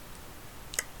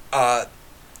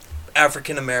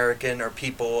African American or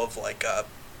people of like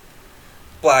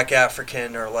Black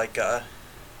African or like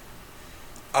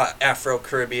Afro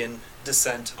Caribbean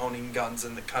descent owning guns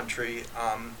in the country,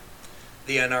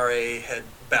 the NRA had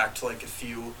backed like a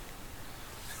few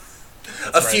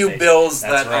bills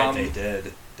that's that right, they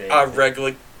did.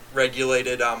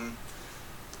 regulated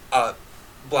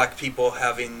black people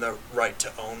having the right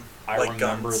to own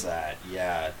remember guns. that.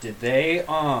 Yeah. Did they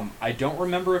I don't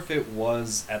remember if it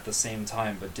was at the same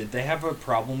time, but did they have a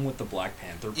problem with the Black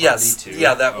Panther Party too?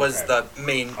 Yeah, that was the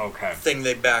main Okay. thing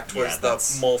they backed was the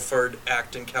Mulford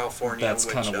Act in California. That's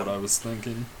kind of what I was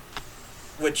thinking.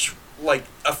 Which, like,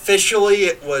 officially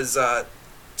it was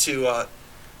to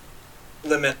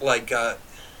limit like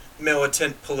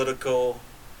militant political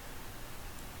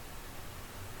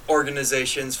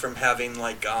organizations from having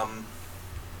like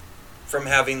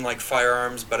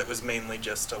firearms, but it was mainly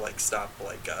just to like stop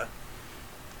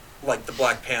like the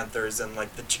Black Panthers and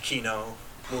like the Chicano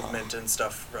movement and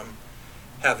stuff from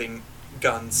having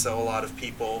guns. So a lot of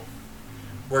people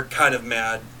were kind of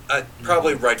mad,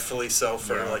 probably rightfully so,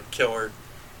 for like Killer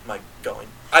Mike going.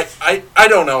 I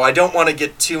don't know. I don't want to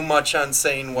get too much on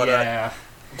saying what a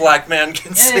black man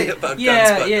can say about guns.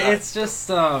 But, it's just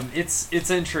it's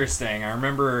interesting. I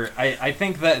remember. I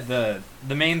think that the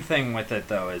main thing with it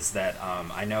though is that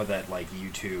I know that like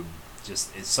YouTube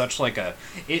just is such like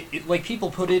it like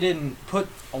people put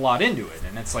a lot into it,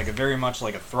 and it's like a very much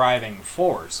like a thriving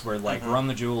force where like Run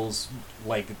the Jewels,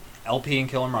 like LP and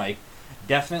Killer Mike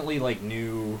definitely like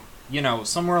knew, you know,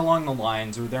 somewhere along the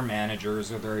lines, or their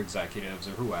managers or their executives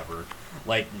or whoever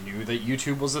like knew that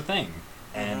YouTube was a thing.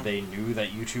 And they knew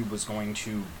that YouTube was going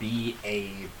to be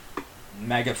a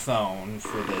megaphone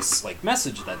for this like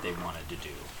message that they wanted to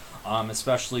do,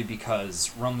 especially because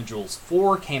Run the Jewels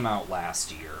 4 came out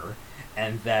last year,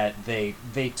 and that they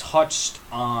touched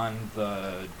on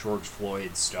the George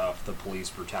Floyd stuff, the police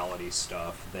brutality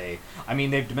stuff. They've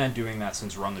been doing that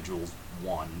since Run the Jewels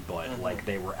 1, but like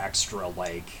they were extra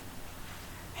like,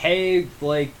 hey,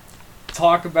 like,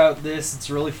 talk about this, it's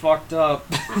really fucked up.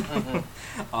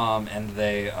 And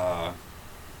they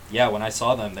when I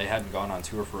saw them, they hadn't gone on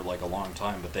tour for like a long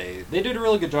time, but they did a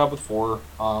really good job with 4.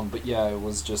 But yeah, it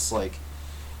was just like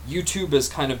YouTube has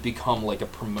kind of become like a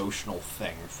promotional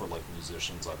thing for like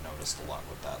musicians. I've noticed a lot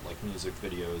with that. Like music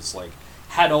videos like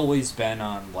had always been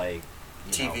on like,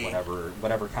 you TV. know,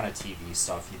 whatever kind of TV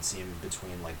stuff you'd see in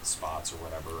between like the spots or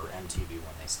whatever, or MTV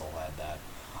when they still had that.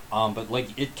 But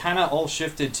like it kind of all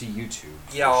shifted to YouTube.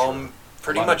 Yeah,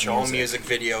 pretty much all music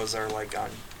videos are like on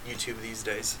YouTube these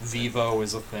days. Vivo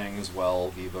is a thing as well.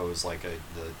 Vivo is like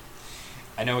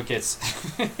I know it gets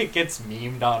it gets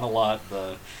memed on a lot.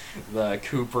 The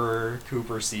Cooper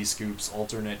C Scoop's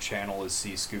alternate channel is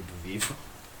C Scoop Vivo.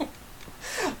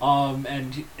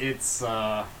 And it's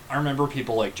I remember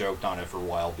people like joked on it for a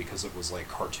while because it was like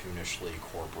cartoonishly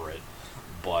corporate,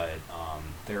 but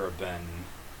there have been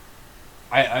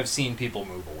I've seen people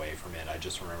move away from it. I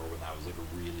just remember when that was like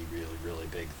a really, really, really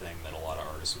big thing that a lot of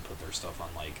artists would put their stuff on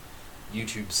like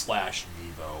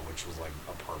YouTube/Vivo, which was like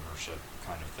a partnership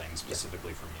kind of thing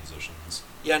specifically for musicians.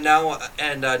 Yeah, now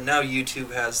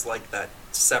YouTube has like that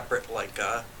separate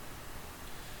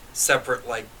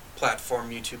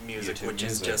platform, YouTube Music, which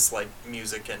is just like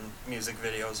music and music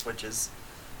videos, which is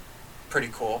pretty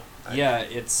cool. Yeah,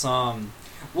 it's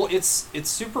well, it's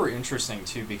super interesting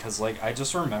too, because like I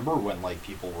just remember when like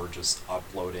people were just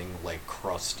uploading like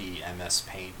crusty MS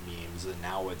Paint memes, and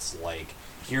now it's like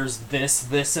here's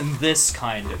this and this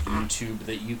kind of YouTube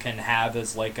that you can have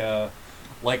as like a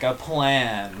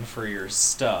plan for your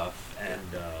stuff.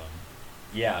 And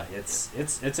yeah,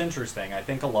 it's interesting. I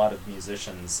think a lot of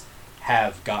musicians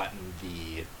have gotten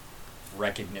the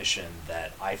recognition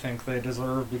that I think they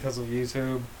deserve because of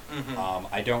YouTube.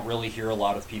 I don't really hear a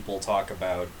lot of people talk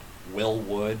about Will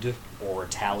Wood or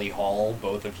Tally Hall,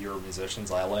 both of your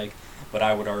musicians I like, but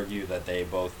I would argue that they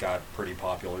both got pretty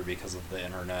popular because of the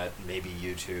internet, maybe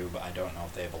YouTube. I don't know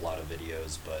if they have a lot of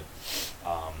videos, but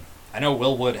I know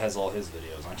Will Wood has all his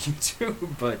videos on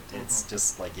YouTube, but it's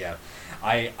just like, yeah,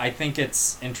 I think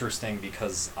it's interesting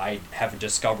because I have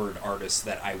discovered artists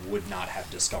that I would not have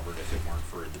discovered if it weren't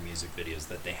for the music videos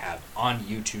that they have on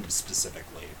YouTube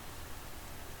specifically.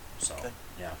 So, okay.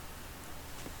 Yeah.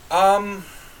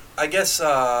 I guess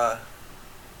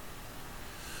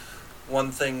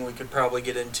one thing we could probably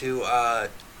get into. I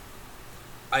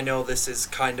know this is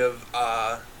kind of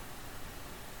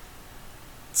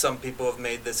some people have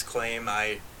made this claim.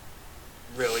 I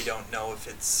really don't know if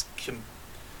it's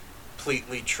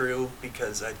completely true,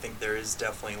 because I think there is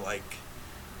definitely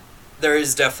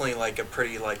like a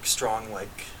pretty like strong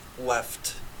like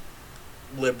left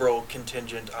liberal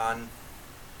contingent on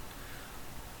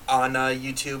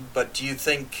YouTube. But do you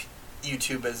think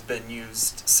YouTube has been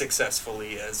used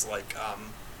successfully as like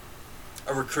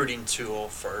a recruiting tool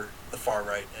for the far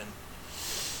right and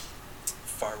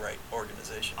far right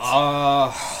organizations?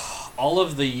 All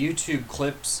of the YouTube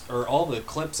clips, or all the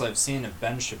clips I've seen of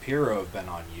Ben Shapiro have been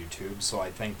on YouTube, so I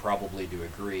think probably to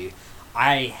agree.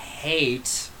 I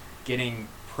hate getting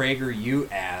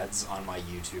PragerU ads on my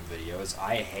YouTube videos.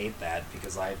 I hate that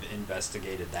because I've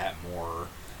investigated that more,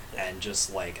 and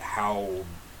just like how,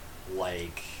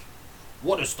 like,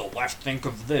 what does the left think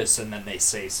of this? And then they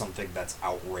say something that's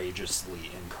outrageously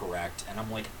incorrect, and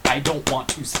I'm like, I don't want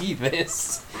to see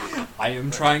this. I am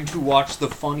trying to watch the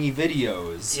funny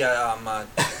videos. Yeah,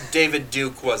 David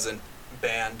Duke wasn't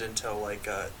banned until like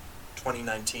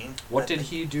 2019. What did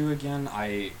he do again?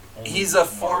 I only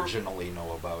marginally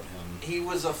know about him. He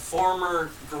was a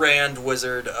former Grand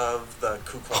Wizard of the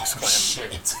Ku Klux Klan.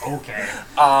 Shit. Okay.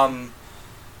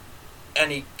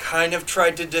 And he kind of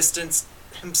tried to distance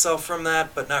himself from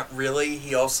that, but not really.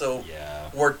 He also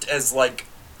worked as like,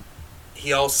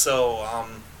 he also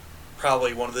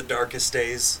probably one of the darkest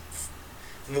days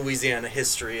in Louisiana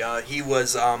history. He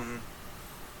was a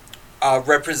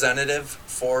representative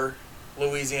for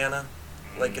Louisiana,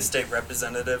 like a state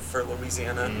representative for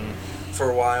Louisiana for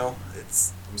a while.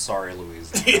 I'm sorry,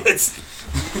 Louisiana.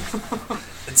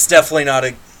 It's definitely not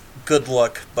a good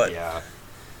look, but yeah.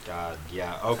 God,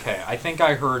 yeah, okay. I think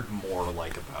I heard more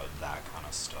like about that kind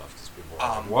of stuff, because people were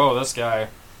like, whoa, this guy.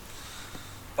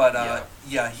 But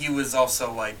yeah, he was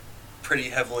also like pretty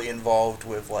heavily involved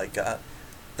with like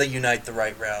the Unite the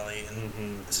Right rally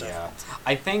and stuff. Yeah,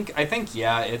 I think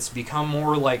it's become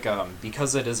more like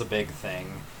because it is a big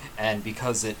thing, and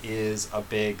because it is a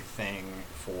big thing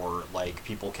for like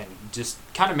people can just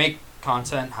kind of make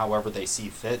content however they see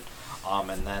fit.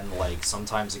 And then, like,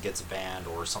 sometimes it gets banned,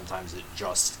 or sometimes it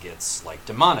just gets, like,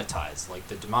 demonetized. Like,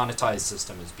 the demonetized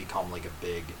system has become, like, a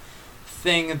big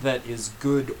thing that is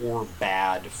good or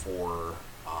bad for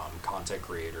content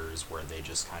creators, where they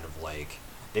just kind of, like,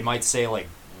 they might say, like,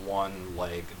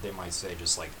 they might say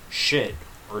just, like, shit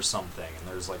or something, and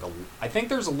there's, like, I think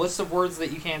there's a list of words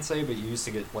that you can't say, but you used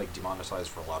to get, like, demonetized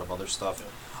for a lot of other stuff.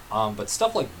 Yeah. But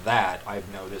stuff like that,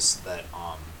 I've noticed that,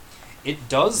 it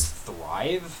does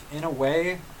thrive in a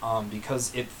way,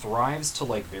 because it thrives to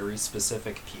like very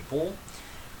specific people,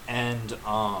 and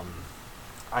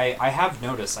I have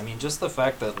noticed. I mean, just the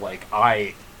fact that like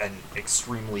I, an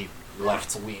extremely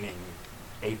left-leaning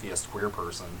atheist queer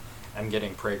person, am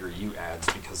getting PragerU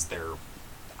ads because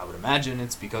I would imagine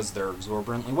it's because they're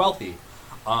exorbitantly wealthy,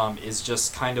 is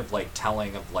just kind of like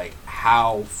telling of like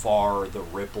how far the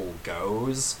ripple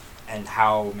goes, and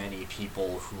how many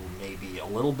people who may be a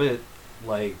little bit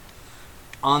like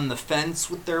on the fence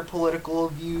with their political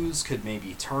views could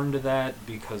maybe turn to that,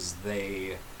 because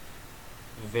they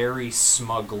very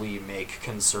smugly make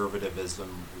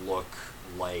conservatism look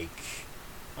like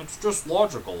it's just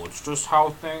logical, it's just how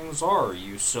things are,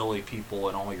 you silly people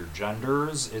and all your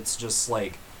genders. It's just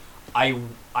like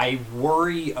I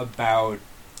worry about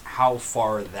how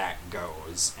far that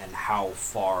goes, and how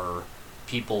far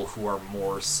people who are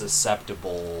more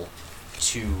susceptible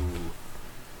to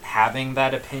having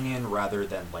that opinion rather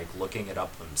than like looking it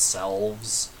up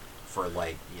themselves for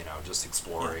like, you know, just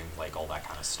exploring like all that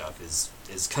kind of stuff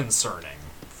is concerning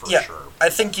for sure. I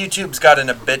think YouTube's gotten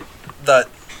a bit the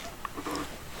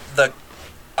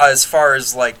as far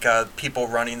as like people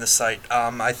running the site,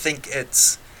 I think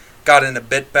it's gotten a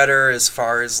bit better as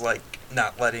far as like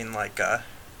not letting like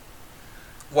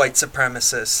white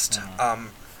supremacist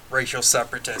racial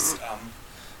separatist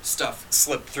stuff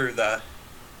slip through the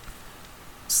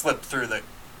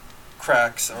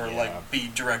cracks, or like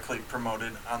be directly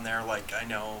promoted on there. Like I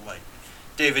know like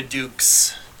David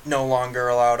Duke's no longer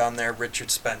allowed on there.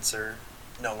 Richard Spencer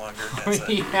no longer does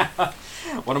it. Yeah.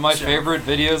 One of my favorite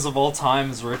videos of all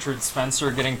time is Richard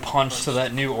Spencer getting punched to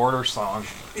that New Order song.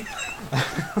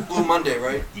 Blue Monday,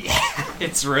 right? Yeah,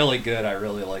 it's really good. I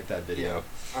really like that video.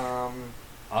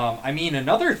 I mean,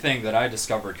 another thing that I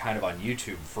discovered kind of on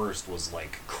YouTube first was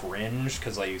like cringe,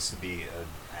 because I used to be an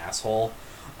asshole.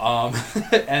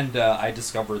 And I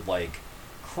discovered like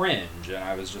cringe, and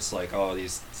I was just like, oh,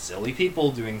 these silly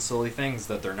people doing silly things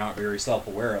that they're not very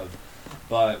self-aware of.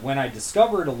 But when I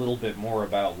discovered a little bit more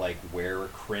about like where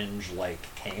cringe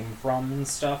like came from and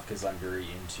stuff, because I'm very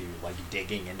into like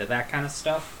digging into that kind of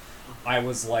stuff, I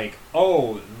was like,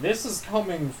 oh, this is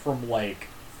coming from like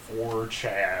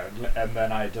 4chan, and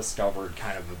then I discovered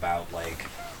kind of about like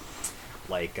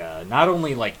not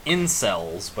only like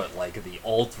incels, but like the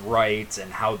alt-right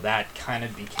and how that kind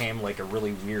of became like a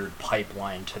really weird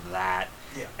pipeline to that.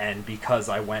 Yeah. And because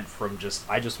I went from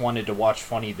I just wanted to watch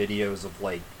funny videos of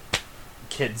like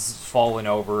kids falling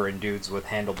over and dudes with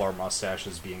handlebar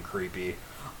mustaches being creepy,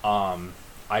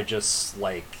 I just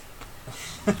like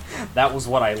that was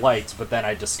what I liked. But then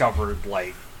I discovered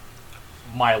like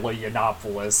Milo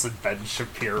Yiannopoulos and Ben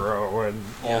Shapiro and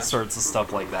all sorts of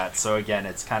stuff like that. So again,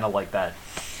 it's kind of like that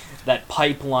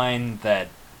pipeline that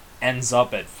ends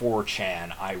up at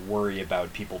 4chan. I worry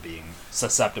about people being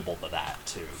susceptible to that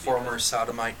too. Former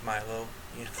sodomite Milo.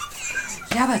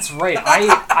 Yeah, that's right.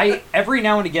 I every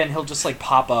now and again he'll just like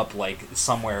pop up like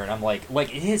somewhere, and I'm like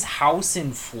his house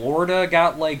in Florida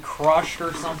got like crushed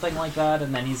or something like that,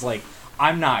 and then he's like,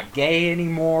 I'm not gay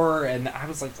anymore, and I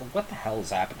was like, what the hell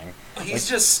is happening? He's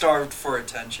just starved for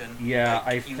attention. Yeah, like,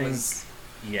 I think.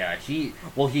 Yeah, he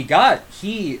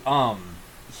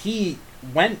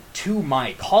went to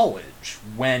my college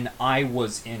when I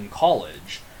was in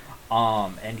college,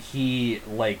 and he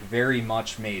like very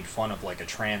much made fun of like a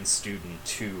trans student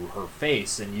to her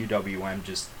face, and UWM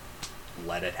just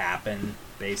let it happen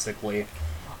basically.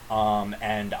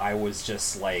 And I was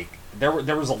just like,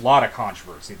 there was a lot of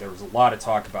controversy. There was a lot of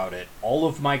talk about it. All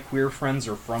of my queer friends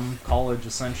are from college,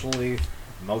 essentially.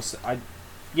 Like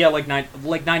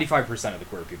 95% of the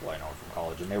queer people I know are from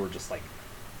college, and they were just like,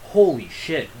 holy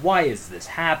shit, why is this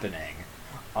happening?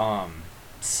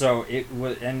 So it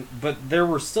was, but there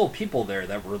were still people there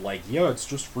that were like, yeah, it's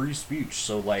just free speech.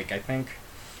 So like, I think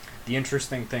the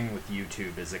interesting thing with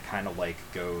YouTube is it kind of like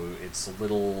it's a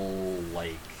little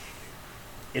like,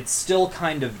 it's still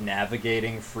kind of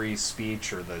navigating free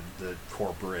speech, or the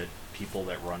corporate people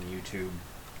that run YouTube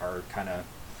are kind of.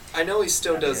 I know he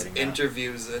still does that.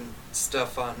 interviews and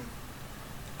stuff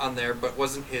on there, but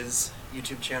wasn't his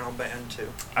YouTube channel banned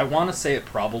too? I want to say it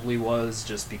probably was,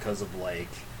 just because of like,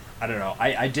 I don't know.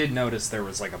 I did notice there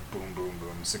was like a boom boom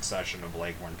boom succession of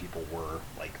like when people were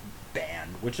like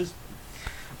banned, which is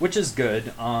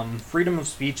good. Freedom of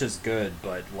speech is good,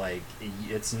 but like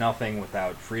it's nothing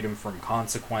without freedom from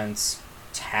consequence,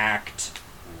 tact,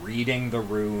 reading the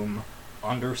room,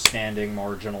 understanding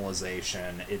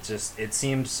marginalization. It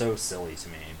seemed so silly to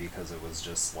me, because it was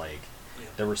just like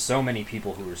there were so many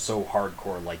people who were so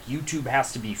hardcore, like YouTube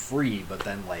has to be free, but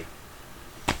then like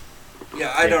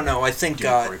I don't know. I think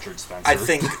Richard Spencer.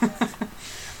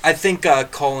 I think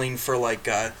calling for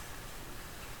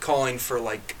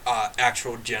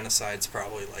actual genocide's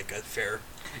probably like a fair.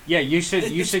 Yeah, you should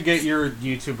get your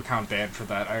YouTube account banned for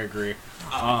that. I agree.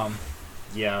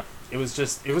 Yeah, it was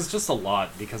just a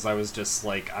lot, because I was just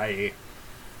like I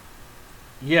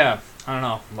don't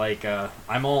know, like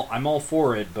I'm all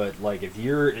for it, but like if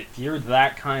you're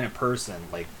that kind of person,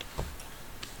 like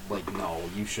no,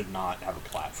 you should not have a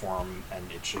platform, and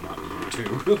it should not be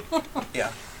YouTube.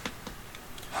 Yeah.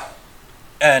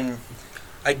 And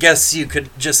I guess you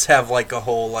could just have like a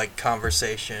whole like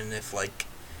conversation if like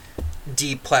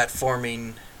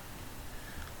deplatforming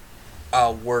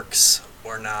works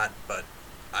or not, but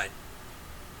I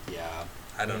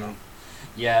don't know.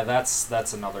 Yeah,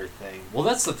 that's another thing. Well,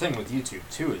 that's the thing with YouTube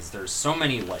too, is there's so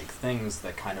many like things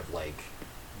that kind of like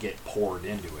get poured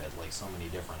into it, like so many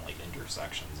different like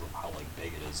intersections of how like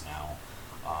big it is now.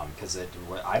 Because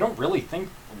I don't really think,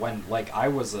 when like I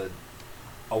was a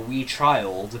wee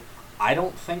child, I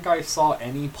don't think I saw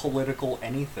any political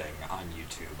anything on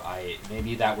YouTube.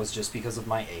 Maybe that was just because of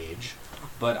my age,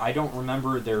 but I don't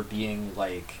remember there being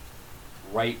like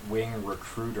right-wing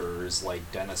recruiters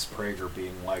like Dennis Prager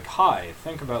being like, hi,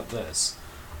 think about this.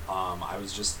 I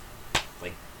was just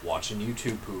like watching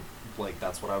YouTube poop. Like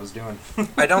that's what I was doing.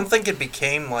 I don't think it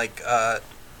became like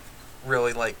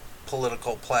really like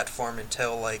political platform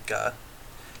until like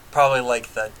probably like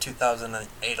the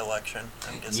 2008 election,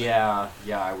 I'm guessing. Yeah,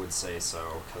 I would say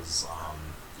so, because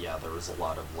there was a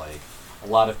lot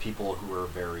of people who were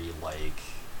very like,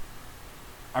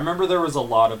 I remember there was a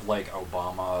lot of like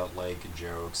Obama like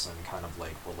jokes and kind of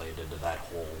like related to that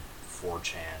whole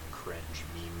 4chan cringe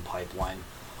meme pipeline,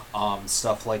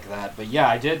 stuff like that. But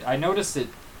yeah, I noticed it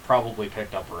probably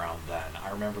picked up around then. I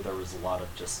remember there was a lot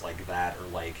of just like that, or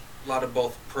like A lot of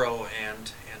both pro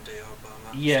and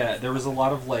anti-Obama. Yeah, there was a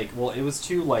lot of like, well, it was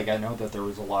too like I know that there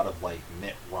was a lot of like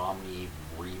Mitt Romney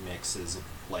remixes of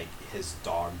like his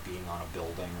dog being on a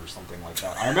building or something like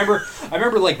that. I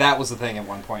remember like that was the thing at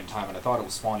one point in time, and I thought it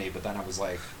was funny, but then I was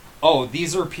like, oh,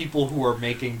 these are people who are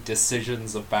making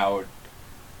decisions about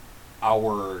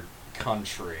our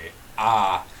country.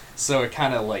 So it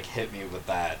kind of like hit me with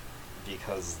that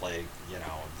because like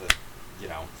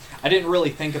I didn't really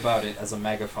think about it as a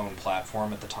megaphone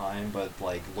platform at the time, but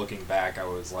like looking back, I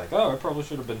was like, oh, I probably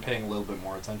should have been paying a little bit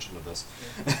more attention to this.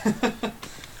 Yeah.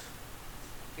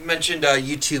 You mentioned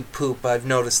YouTube poop. I've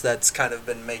noticed that's kind of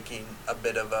been making a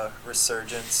bit of a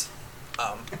resurgence.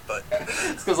 But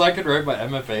it's because I could write my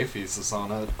MFA thesis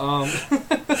on it.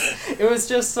 It was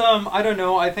just I don't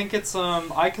know. I think it's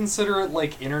I consider it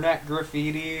like internet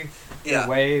graffiti in a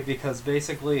way, because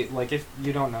basically, like, if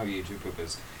you don't know what YouTube poop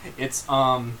is, it's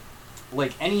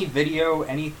like any video,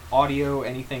 any audio,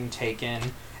 anything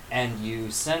taken, and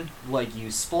you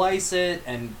splice it,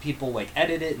 and people like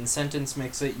edit it and sentence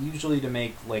mix it, usually to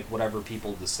make like whatever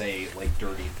people to say like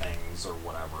dirty things or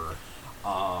whatever.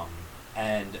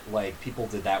 And like people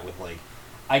did that with like,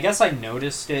 I guess I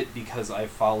noticed it because I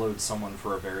followed someone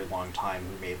for a very long time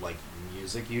who made like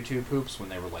music YouTube poops when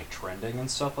they were like trending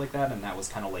and stuff like that, and that was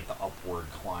kind of like the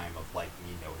upward climb of like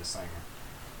me noticing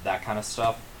that kind of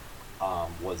stuff.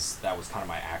 That was kind of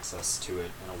my access to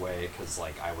it in a way, because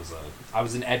like I was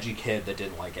an edgy kid that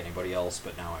didn't like anybody else,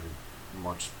 but now I'm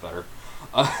much better.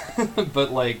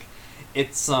 But like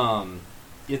it's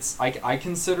I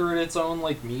consider it its own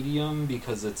like medium,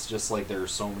 because it's just like there are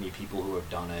so many people who have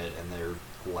done it, and they're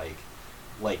like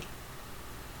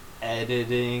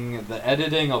the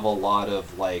editing of a lot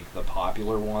of like the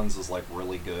popular ones is like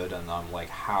really good, and I'm like,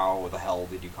 how the hell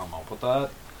did you come up with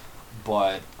that?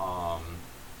 But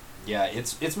yeah,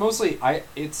 it's mostly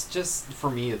it's just, for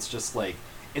me, it's just like,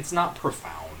 it's not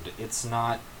profound, it's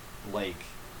not like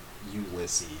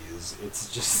Ulysses,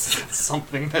 it's just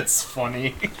something that's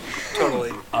funny.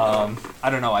 Totally. I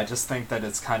don't know, I just think that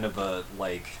it's kind of a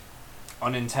like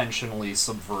unintentionally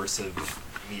subversive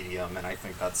medium, and I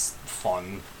think that's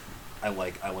fun. I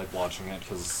like watching it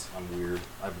because I'm weird.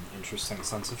 I have an interesting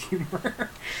sense of humor.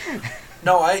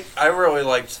 No, I really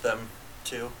liked them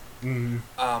too. Mm-hmm.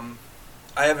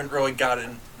 I haven't really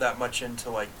gotten that much into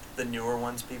like the newer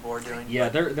ones people are doing. Yeah,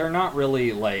 they're not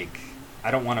really like, I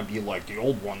don't want to be like the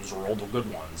old ones or all the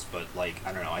good ones, but like,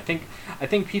 I don't know. I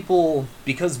think people,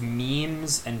 because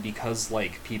memes and because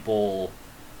like people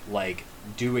like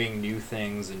doing new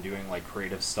things and doing like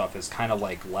creative stuff is kind of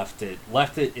like left it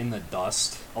in the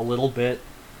dust a little bit.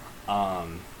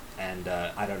 And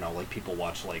I don't know, like people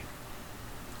watch like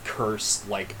curse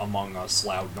like Among Us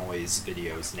loud noise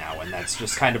videos now, and that's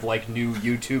just kind of like new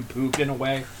YouTube poop in a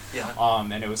way. Yeah.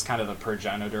 And it was kind of the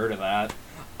progenitor to that.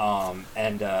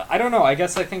 And I don't know, I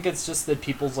guess I think it's just that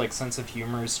people's like sense of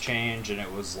humor has changed, and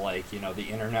it was like, you know, the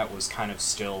internet was kind of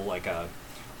still like a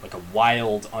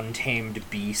wild, untamed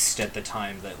beast at the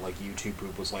time that like YouTube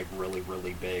poop was like really,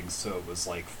 really big, so it was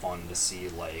like fun to see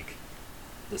like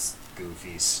this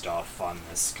goofy stuff on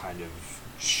this kind of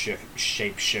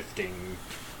shape-shifting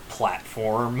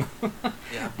platform.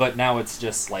 Yeah. But now it's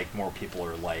just like more people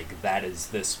are like, that is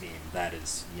this meme, that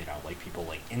is, you know, like people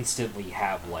like instantly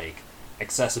have like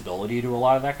accessibility to a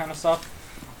lot of that kind of stuff.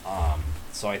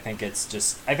 So I think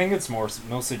it's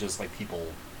mostly just like people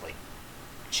like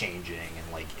changing,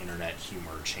 and like internet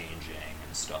humor changing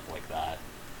and stuff like that.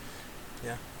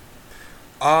 Yeah.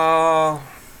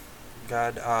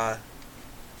 God,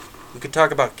 we could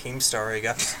talk about Keemstar, I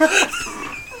guess.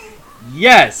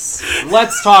 Yes!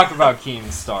 Let's talk about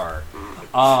Keemstar.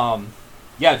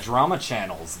 Yeah, drama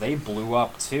channels, they blew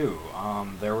up too.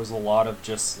 There was a lot of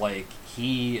just like,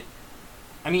 he's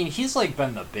like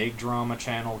been the big drama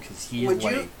channel, because he would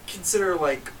like... you consider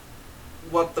like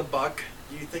What the Buck?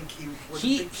 Do you think he would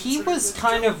He was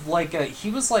kind of like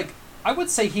I would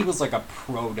say he was like a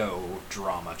proto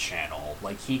drama channel.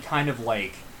 Like he kind of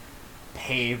like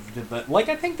paved the, like,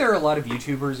 I think there are a lot of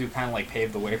YouTubers who kind of like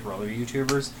paved the way for other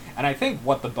YouTubers, and I think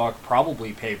What the Buck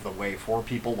probably paved the way for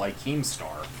people like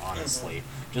Keemstar, honestly.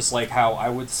 Mm-hmm. Just like how I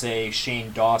would say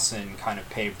Shane Dawson kind of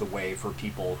paved the way for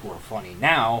people who are funny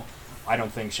now. I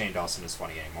don't think Shane Dawson is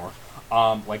funny anymore.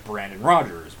 Like Brandon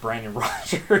Rogers. Brandon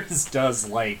Rogers does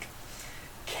like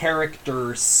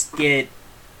character skit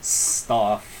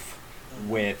stuff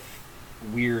with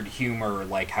weird humor,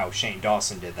 like how Shane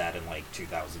Dawson did that in like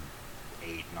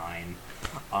 2008,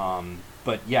 9.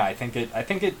 But yeah, I think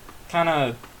it kind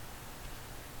of,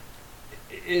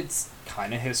 it's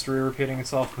kind of history repeating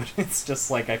itself, but it's just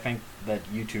like, I think that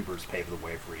YouTubers pave the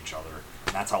way for each other,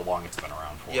 and that's how long it's been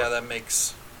around for. Yeah, that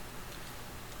makes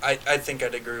I think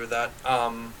I'd agree with that.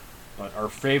 But our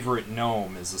favorite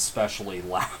gnome is especially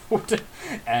loud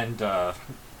and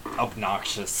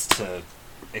obnoxious to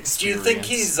experience. Do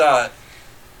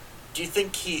you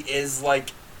think he is,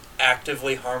 like,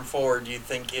 actively harmful, or do you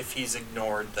think if he's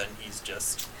ignored, then he's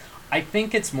just... I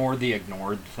think it's more the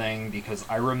ignored thing, because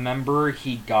I remember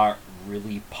he got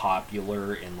really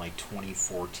popular in, like,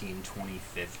 2014,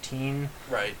 2015.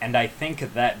 Right. And I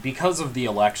think that, because of the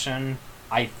election,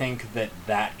 I think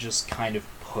that just kind of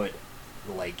put,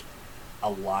 like, a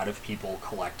lot of people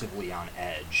collectively on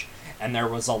edge. And there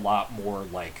was a lot more,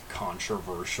 like,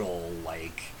 controversial,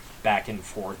 like, back and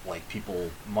forth, like,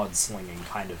 people mudslinging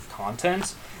kind of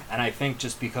content. And I think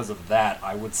just because of that,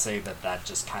 I would say that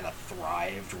just kind of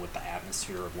thrived with the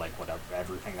atmosphere of, like, whatever,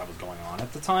 everything that was going on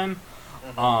at the time.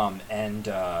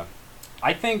 Mm-hmm.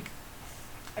 I think,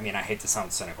 I mean, I hate to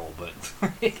sound cynical, but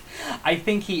I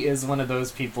think he is one of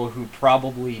those people who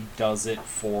probably does it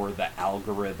for the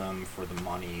algorithm, for the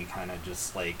money, kind of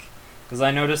just, like, because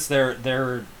I noticed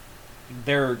they're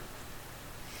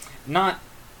not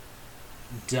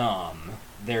dumb.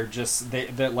 They're just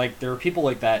they're like, there are people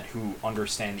like that who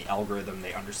understand the algorithm,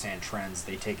 they understand trends,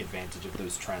 they take advantage of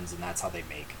those trends, and that's how they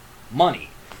make money.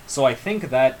 So I think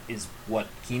that is what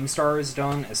Keemstar has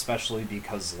done, especially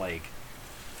because, like,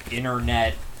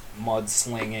 internet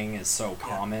mudslinging is so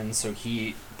common, so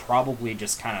he probably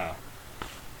just kind of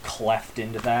cleft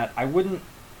into that. I wouldn't,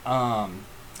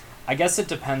 I guess it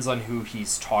depends on who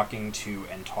he's talking to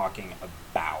and talking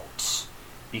about,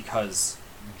 because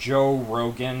Joe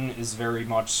Rogan is very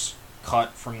much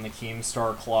cut from the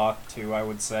Keemstar cloth too, I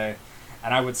would say.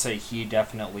 And I would say he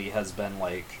definitely has been,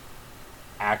 like,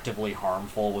 actively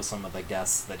harmful with some of the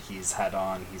guests that he's had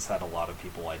on. He's had a lot of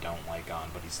people I don't like on,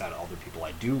 but he's had other people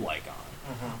I do like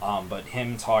on. Mm-hmm. But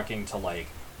him talking to, like,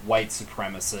 white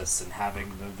supremacists and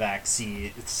having the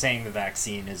vaccine, saying the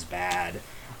vaccine is bad,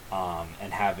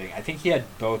 and having, I think he had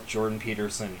both Jordan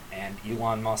Peterson and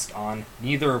Elon Musk on,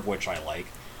 neither of which I like.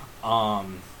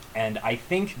 And I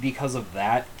think because of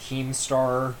that,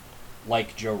 Keemstar,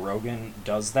 like Joe Rogan,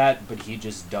 does that, but he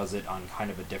just does it on kind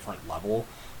of a different level.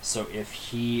 So if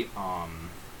he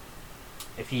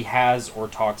has or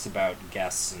talks about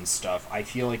guests and stuff, I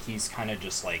feel like he's kind of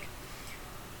just, like,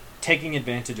 taking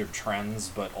advantage of trends,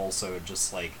 but also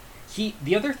just, like,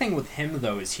 the other thing with him,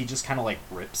 though, is he just kind of, like,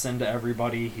 rips into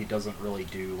everybody. He doesn't really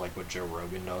do, like, what Joe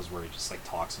Rogan does, where he just, like,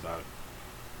 talks about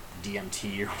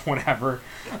DMT or whatever.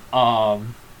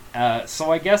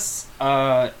 So I guess,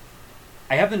 I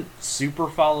haven't super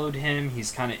followed him.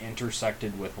 He's kind of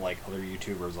intersected with, like, other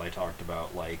YouTubers I talked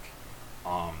about, like,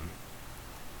 I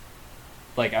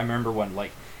remember when,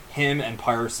 like, him and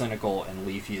Pyrocynical and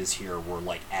Leafy is Here were,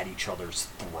 like, at each other's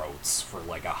throats for,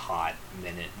 like, a hot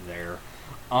minute there.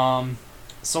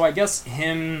 So I guess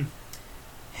him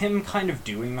kind of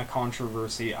doing the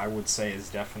controversy, I would say, is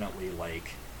definitely,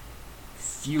 like,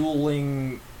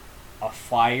 fueling a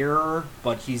fire,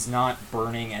 but he's not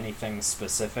burning anything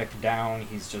specific down.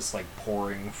 He's just, like,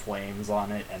 pouring flames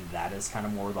on it, and that is kind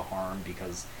of more the harm,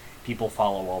 because people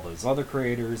follow all those other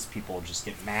creators, people just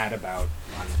get mad about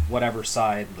on whatever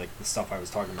side, like the stuff I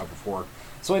was talking about before.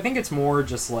 So I think it's more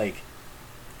just, like,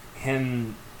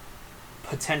 him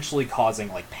potentially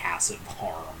causing, like, passive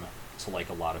harm to, like,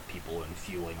 a lot of people and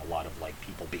fueling a lot of, like,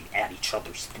 people being at each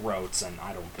other's throats, and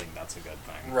I don't think that's a good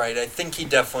thing. Right, I think he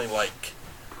definitely, like,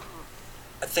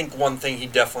 I think one thing he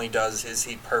definitely does is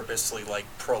he purposely, like,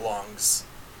 prolongs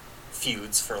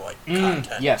feuds for, like,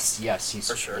 content. Yes, he's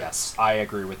for sure. Yes, I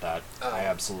agree with that. I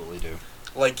absolutely do.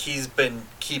 Like, he's been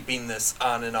keeping this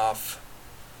on and off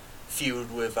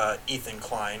feud with Ethan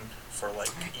Klein for, like,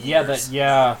 years.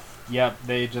 Yeah,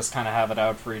 they just kind of have it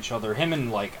out for each other. Him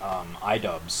and, like,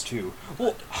 iDubbbz, too.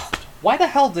 Well, why the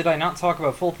hell did I not talk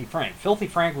about Filthy Frank? Filthy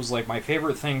Frank was, like, my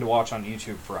favorite thing to watch on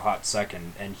YouTube for a hot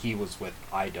second, and he was with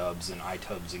iDubbbz, and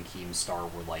iDubbbz and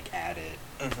Keemstar were, like, at it.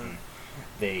 Mm-hmm.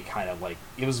 They kind of, like,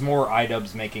 it was more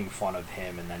iDubbbz making fun of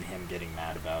him, and then him getting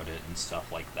mad about it and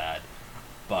stuff like that.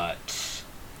 But,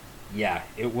 yeah,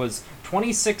 it was,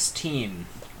 2016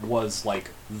 was, like,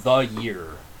 the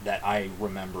year that I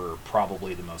remember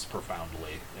probably the most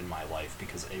profoundly in my life,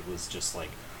 because it was just, like,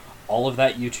 all of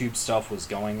that YouTube stuff was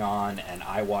going on, and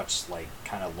I watched, like,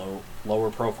 kind of lower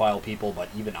profile people, but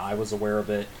even I was aware of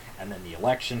it, and then the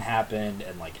election happened,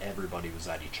 and, like, everybody was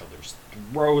at each other's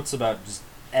throats about just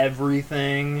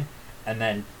everything, and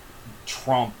then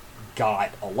Trump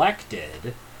got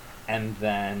elected, and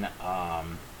then,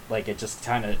 like, it just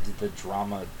kind of, the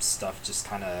drama stuff just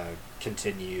kind of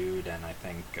continued, and I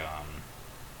think,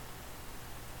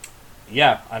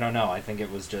 yeah, I don't know. I think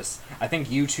it was just... I think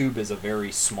YouTube is a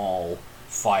very small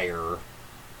fire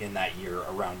in that year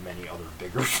around many other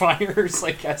bigger fires,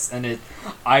 I guess, and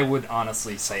I would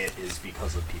honestly say it is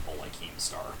because of people like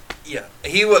Keemstar. Yeah,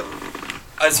 he would.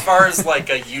 As far as like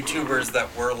YouTubers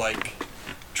that were like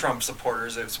Trump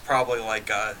supporters, it was probably like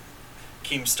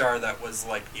Keemstar that was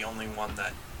like the only one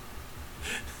that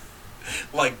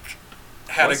like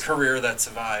had a career that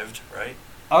survived, right?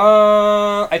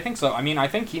 I think so. I mean, I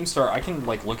think Keemstar, I can,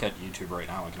 like, look at YouTube right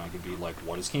now, and I could be like,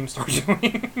 what is Keemstar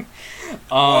doing?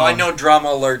 Well, I know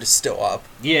Drama Alert is still up.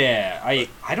 Yeah, I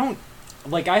don't,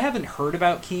 like, I haven't heard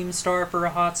about Keemstar for a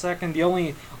hot second. The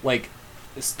only, like,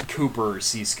 Cooper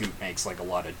C-Scoop makes, like, a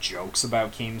lot of jokes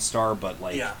about Keemstar, but,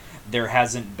 like, there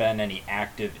hasn't been any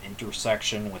active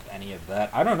intersection with any of that.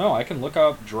 I don't know, I can look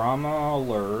up Drama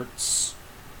Alerts.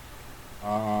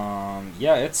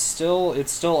 Yeah, it's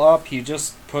still up. He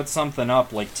just put something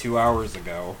up like 2 hours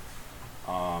ago.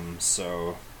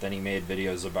 So then he made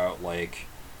videos about like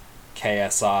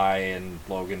KSI and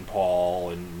Logan Paul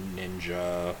and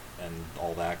Ninja and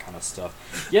all that kind of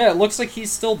stuff. Yeah, it looks like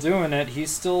he's still doing it.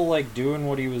 He's still like doing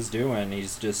what he was doing.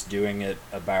 He's just doing it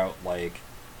about like,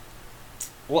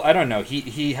 well, I don't know.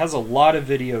 He has a lot of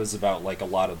videos about like a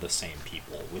lot of the same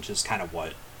people, which is kind of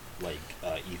what like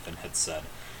Ethan had said.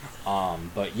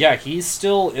 But yeah,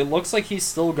 it looks like he's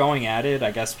still going at it. I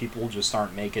guess people just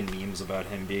aren't making memes about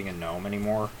him being a gnome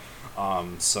anymore.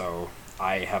 So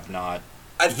I have not...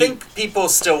 I think people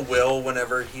still will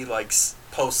whenever he, like,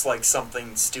 posts, like,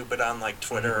 something stupid on, like,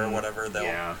 Twitter or whatever.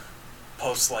 They'll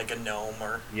post, like, a gnome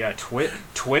or... Yeah,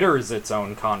 Twitter is its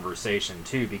own conversation,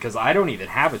 too, because I don't even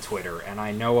have a Twitter, and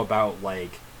I know about,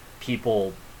 like,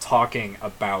 people talking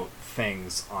about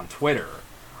things on Twitter.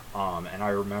 And I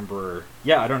remember,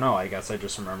 I don't know, I guess I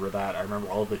just remember that. I remember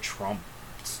all the Trump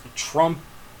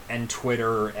and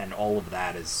Twitter and all of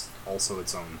that is also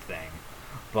its own thing.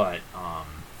 But,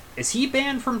 is he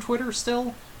banned from Twitter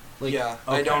still? Like, yeah,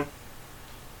 okay. I don't,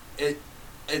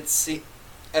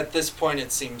 at this point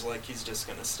it seems like he's just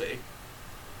gonna stay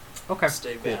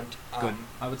banned. Cool. Good.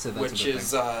 I would say that's which a good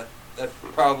is, thing.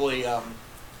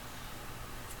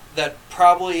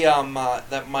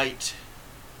 that might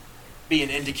be an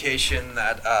indication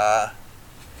that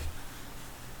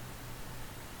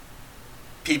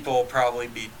people will probably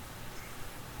be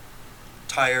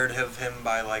tired of him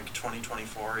by like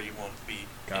 2024. He won't be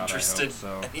interested.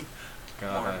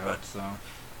 I hope so.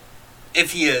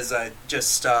 If he is,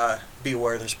 just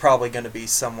beware. There's probably going to be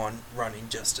someone running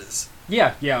just as.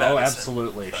 Yeah. Oh,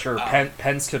 absolutely. But, sure.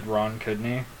 Pence could run, couldn't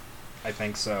he? I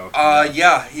think so.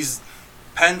 Yeah.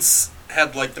 Pence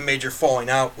had like the major falling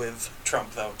out with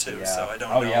Trump though too, so I don't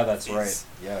know. Oh yeah, that's right.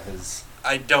 Yeah,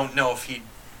 I don't know if he'd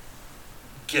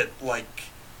get like...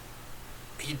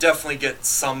 He definitely gets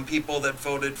some people that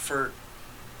voted for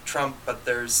Trump, but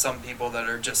there's some people that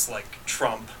are just like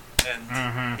Trump, and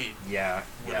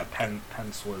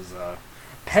Pence was...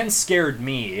 Pence scared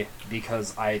me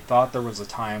because I thought there was a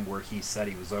time where he said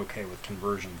he was okay with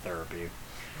conversion therapy.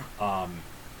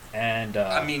 And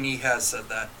I mean, he has said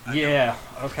that.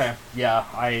 Okay. Yeah,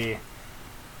 I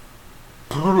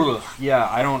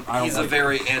don't. He's a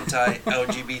very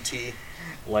anti-LGBT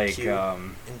like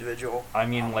individual. I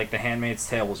mean, like The Handmaid's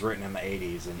Tale was written in the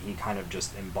 80s, and he kind of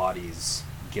just embodies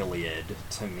Gilead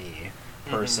to me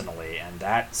personally, and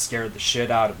that scared the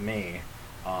shit out of me.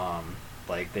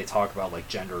 Like they talk about like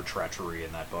gender treachery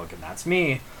in that book, and that's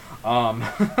me.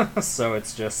 So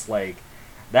it's just like.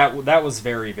 That was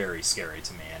very, very scary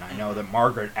to me, and I know that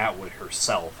Margaret Atwood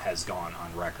herself has gone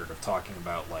on record of talking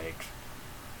about, like,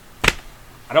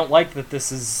 I don't like that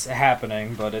this is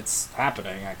happening, but it's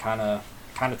happening. I kind of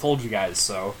told you guys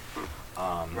so.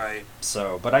 Right.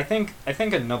 So, but I think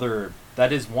another,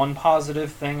 that is one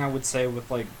positive thing I would say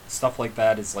with, like, stuff like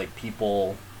that is, like,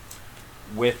 people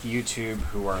with YouTube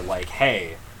who are like,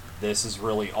 hey, this is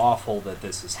really awful that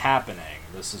this is happening.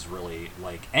 This is really,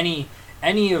 like, any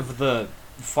of the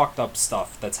fucked up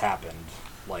stuff that's happened,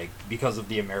 like, because of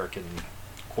the American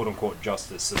quote-unquote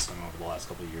justice system over the last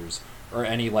couple of years, or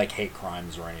any, like, hate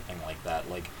crimes or anything like that.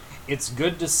 Like, it's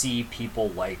good to see people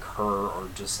like her, or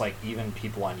just, like, even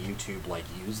people on YouTube, like,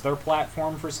 use their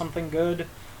platform for something good.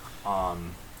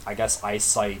 I guess I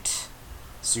cite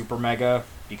Super Mega,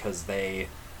 because they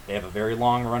have a very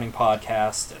long-running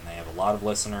podcast, and they have a lot of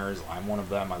listeners. I'm one of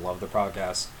them. I love their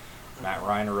podcast. Matt and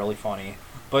Ryan are really funny.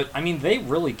 But, I mean, they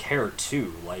really care,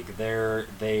 too. Like, they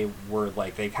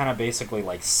kind of basically,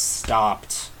 like,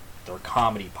 stopped their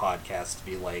comedy podcast to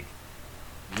be like,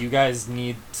 you guys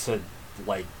need to,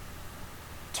 like,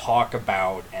 talk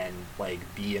about and,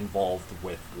 like, be involved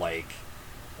with, like,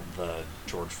 the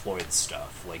George Floyd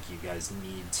stuff. Like, you guys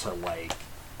need to, like,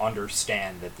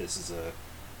 understand that this is a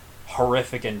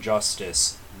horrific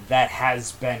injustice that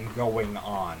has been going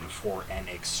on for an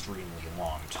extremely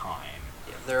long time.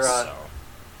 Yeah, they're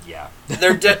yeah,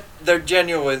 they're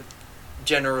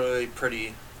generally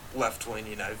pretty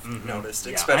left-leaning, I've noticed,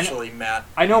 yeah. especially Matt.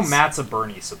 I know Matt's a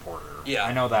Bernie supporter. Yeah.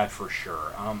 I know that for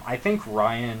sure. I think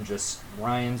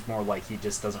Ryan's more like he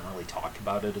just doesn't really talk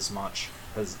about it as much,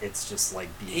 because it's just like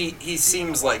being... He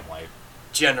seems like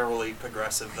generally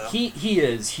progressive, though. He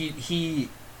is. He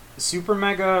Super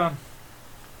Mega...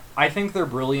 I think they're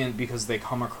brilliant because they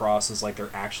come across as like they're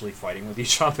actually fighting with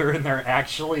each other, and they're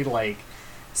actually like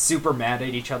super mad at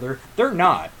each other. They're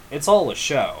not. It's all a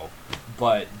show.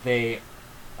 But they...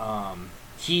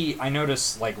 I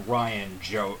noticed like Ryan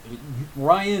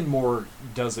more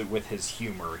does it with his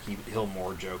humor. He'll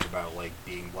more joke about like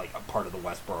being like a part of the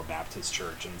Westboro Baptist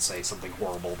Church and say something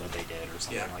horrible that they did or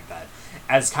something like that,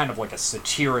 as kind of like a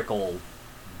satirical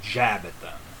jab at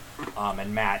them.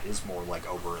 And Matt is more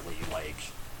like overtly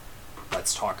like,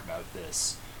 let's talk about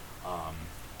this.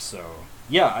 So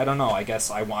yeah, I don't know. I guess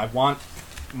I want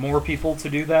more people to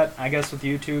do that, I guess, with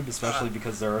YouTube, especially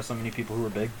because there are so many people who are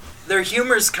big. Their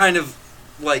humor's kind of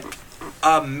like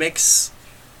a mix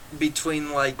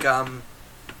between like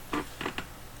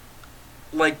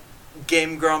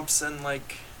Game Grumps and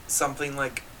like something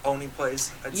like Oni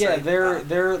Plays, I'd say.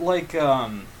 They're like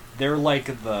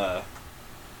the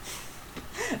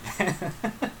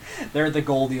they're the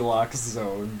Goldilocks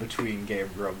zone between Game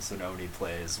Grumps and Oni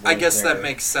Plays. I guess that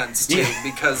makes sense too,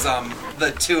 because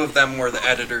the two of them were the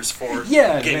editors for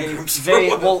Game Grumps.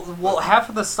 Well, half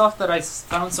of the stuff that I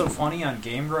found so funny on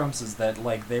Game Grumps is that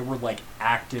like they were like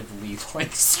actively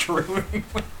like screwing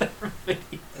with their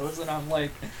videos, and I'm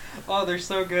like, oh, they're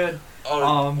so good.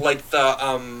 Oh, like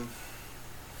the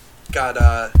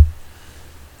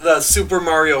the Super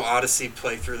Mario Odyssey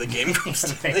playthrough, the Game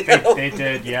Grumps. they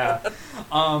did, yeah.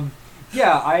 I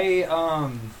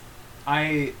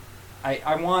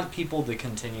want people to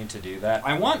continue to do that.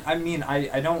 I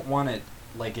don't want it,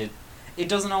 like, it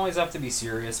doesn't always have to be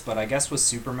serious, but I guess with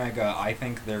Super Mega, I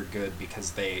think they're good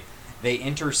because they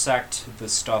intersect the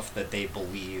stuff that they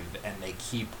believe, and they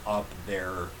keep up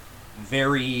their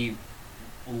very,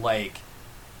 like,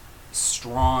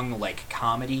 strong, like,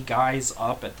 comedy guys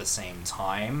up at the same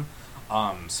time.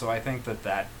 So I think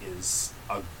that is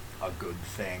a good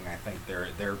thing. I think they're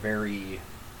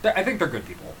good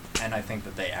people, and I think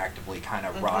that they actively kind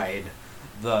of ride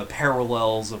the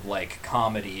parallels of like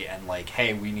comedy and like,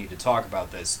 hey, we need to talk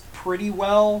about this pretty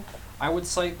well. I would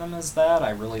cite them as that. I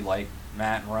really like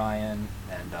Matt and Ryan,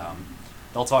 and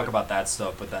they'll talk about that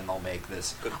stuff, but then they'll make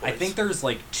this. I think there's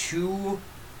like 2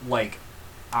 like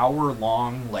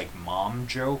hour-long like mom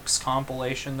jokes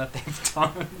compilation that they've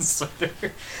done. So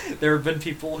there have been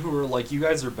people who are like, you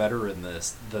guys are better in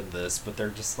this than this, but they're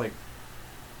just like,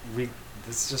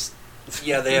 this just...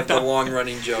 Yeah, they have the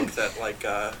long-running joke that like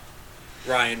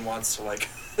Ryan wants to like...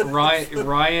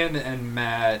 Ryan and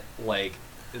Matt, like,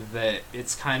 that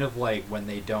it's kind of like when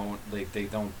they don't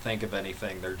think of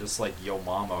anything, they're just like, yo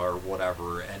mama or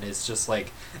whatever, and it's just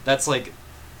like, that's like,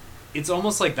 it's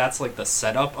almost like that's like the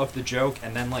setup of the joke,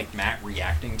 and then like Matt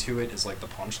reacting to it is like the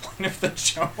punchline of the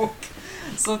joke.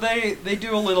 So they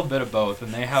do a little bit of both,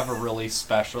 and they have a really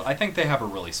special... I think they have a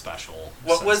really special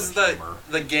What was sense of humor.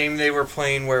 the game they were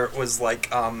playing where it was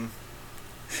like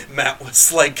Matt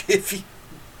was like,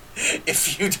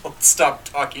 if you don't stop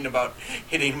talking about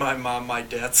hitting my mom, my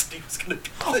dad said he was gonna be...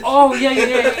 Oh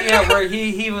yeah, where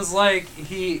he was like,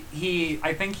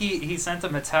 I think he sent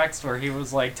him a text where he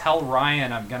was like, tell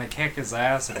Ryan I'm gonna kick his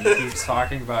ass if he keeps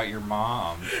talking about your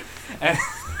mom. And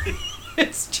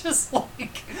it's just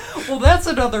like, well, that's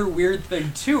another weird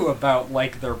thing too about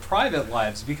like their private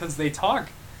lives, because they talk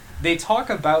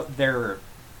about their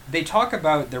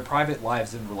private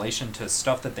lives in relation to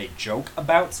stuff that they joke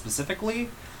about specifically.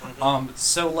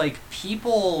 So like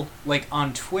people like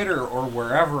on Twitter or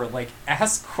wherever like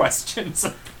ask questions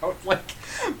about like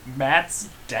Matt's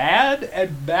dad,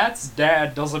 and Matt's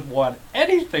dad doesn't want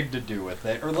anything to do with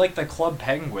it, or like the Club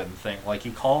Penguin thing. Like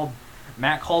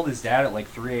Matt called his dad at like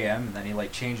 3 a.m. and then he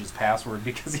like changed his password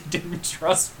because he didn't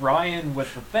trust Ryan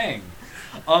with the thing.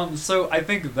 So I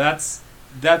think that's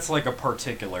like a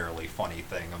particularly funny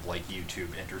thing of like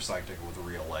YouTube intersecting with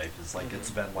real life, is like it's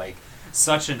been like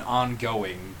such an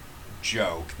ongoing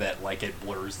joke that like it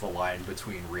blurs the line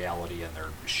between reality and their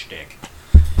shtick.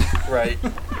 Right.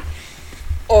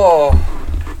 Oh.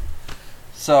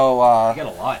 So we got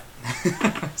a lot.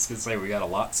 I was gonna say we got a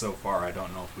lot so far. I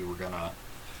don't know if we were gonna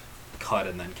cut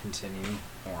and then continue,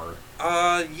 or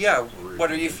yeah.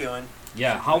 What are you feeling?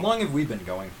 Yeah, how long have we been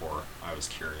going for? I was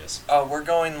curious. We're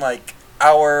going like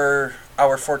hour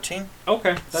hour 14.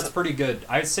 Okay, that's So- pretty good.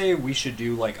 I'd say we should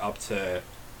do like up to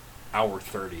hour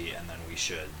 30, and then we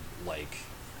should like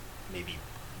maybe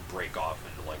break off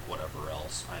into like whatever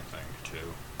else. I think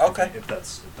too. Okay. If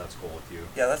that's cool with you.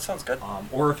 Yeah, that sounds good.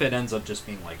 Or if it ends up just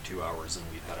being like 2 hours and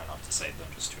we've had enough to say, then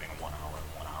just doing 1 hour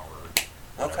and 1 hour.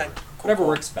 Whatever. Okay. Cool, Whatever cool.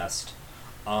 works best.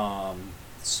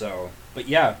 But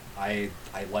yeah, I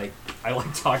like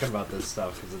talking about this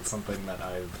stuff because it's something that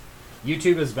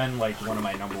YouTube has been like one of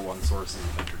my number one sources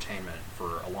of entertainment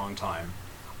for a long time.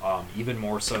 Even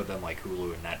more so than like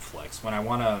Hulu and Netflix. When I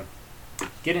want to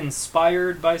get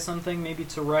inspired by something, maybe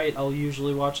to write, I'll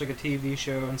usually watch like a TV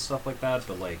show and stuff like that.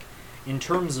 But like, in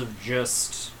terms of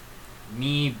just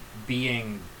me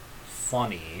being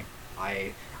funny,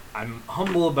 I'm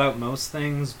humble about most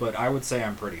things, but I would say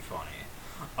I'm pretty funny.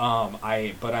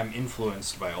 But I'm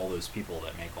influenced by all those people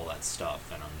that make all that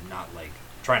stuff, and I'm not like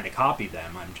trying to copy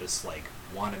them. I'm just like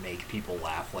want to make people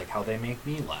laugh like how they make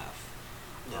me laugh.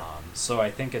 Yeah. So I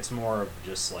think it's more of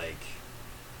just like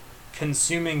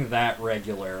consuming that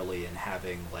regularly and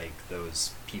having like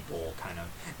those people kind of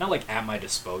not like at my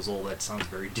disposal. That sounds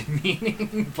very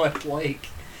demeaning, but like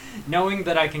knowing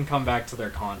that I can come back to their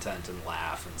content and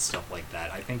laugh and stuff like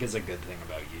that, I think is a good thing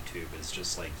about YouTube. Is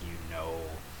just like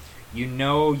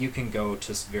you can go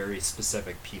to very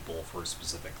specific people for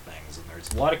specific things, and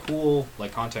there's a lot of cool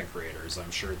like content creators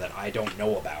I'm sure that I don't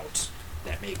know about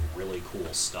that make really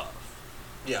cool stuff.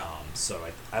 Yeah. So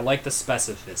I like the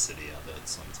specificity of it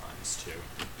sometimes too.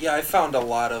 Yeah, I found a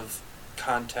lot of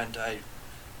content I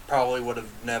probably would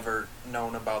have never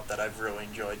known about that I've really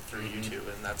enjoyed through YouTube,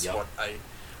 and that's Yep. what I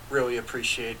really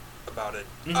appreciate about it.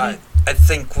 Mhm. I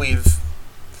think we've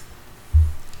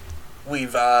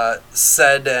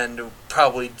said and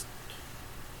probably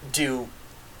do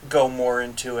go more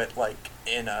into it like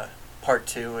in a part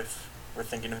 2 if we're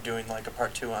thinking of doing like a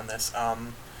part 2 on this.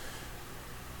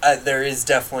 There is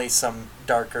definitely some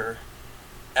darker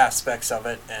aspects of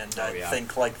it, and Oh, I yeah.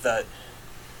 think the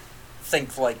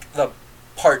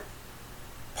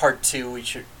part 2 we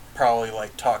should probably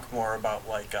like talk more about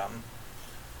like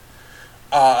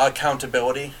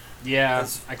accountability. Yeah,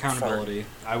 As accountability.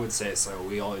 I would say so.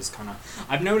 We always kind of.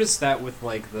 I've noticed that with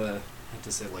like I hate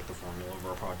to say like the formula of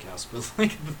our podcast,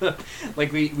 but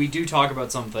like we do talk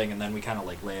about something and then we kind of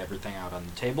like lay everything out on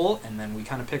the table and then we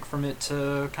kind of pick from it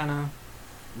to kind of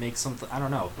make something. I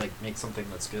don't know, like make something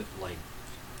that's good, like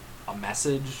a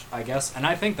message, I guess. And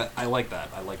I think that I like that.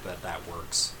 I like that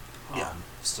works. Yeah.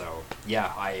 So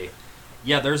yeah,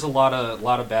 there's a lot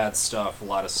of bad stuff, a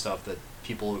lot of stuff that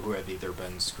people who have either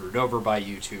been screwed over by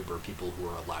YouTube or people who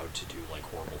are allowed to do like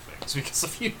horrible things because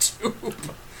of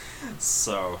YouTube.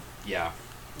 So yeah.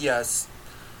 Yes.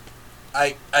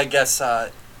 I guess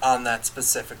on that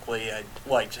specifically, I'd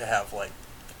like to have like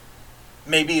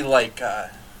maybe like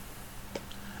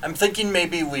I'm thinking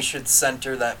maybe we should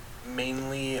center that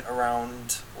mainly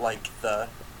around like the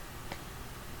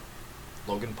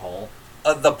Logan Paul.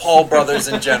 The Paul brothers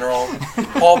in general.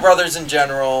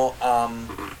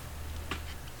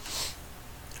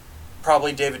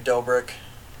 Probably David Dobrik.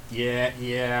 Yeah.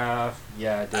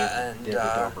 David And,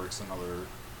 Dobrik's another.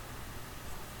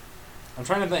 I'm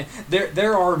trying to think.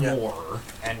 There are Yeah. more,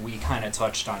 and we kind of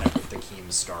touched on it with the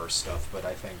Keemstar stuff, but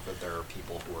I think that there are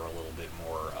people who are a little bit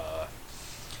more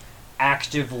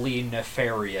actively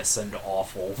nefarious and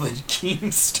awful than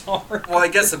Keemstar. Well, I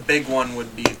guess a big one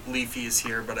would be Leafy is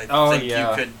here, but I think yeah.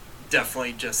 you could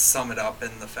definitely just sum it up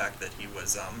in the fact that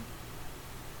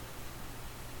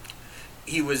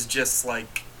he was just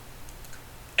like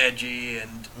edgy,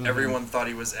 and everyone thought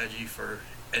he was edgy for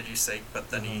edgy's sake, but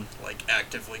then he like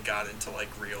actively got into like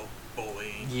real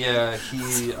bullying. Yeah,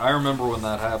 I remember when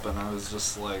that happened. I was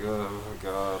just like, oh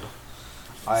god.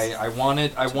 I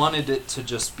wanted it to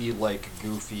just be like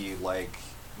goofy, like,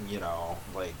 you know,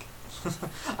 like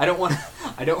I don't want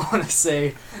to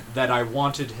say that I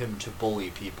wanted him to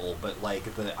bully people, but like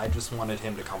I just wanted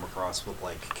him to come across with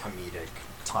like comedic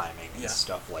timing and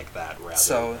stuff like that rather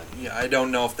So than yeah, I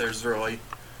don't know if there's really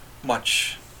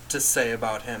much to say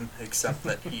about him except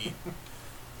that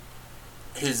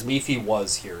his Leafy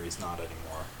was here, he's not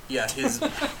anymore. Yeah, his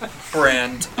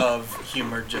brand of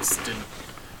humor just didn't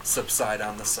subside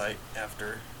on the site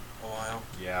after a while.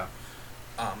 Yeah.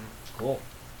 Cool.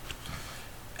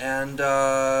 And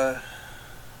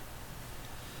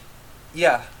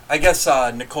yeah, I guess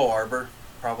Nicole Arbor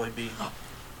probably be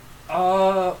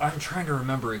I'm trying to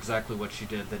remember exactly what she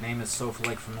did. The name is so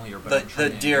like familiar, but I'm the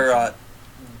trying to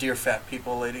dear fat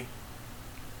people lady.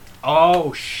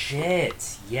 Oh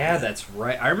shit! Yeah, that's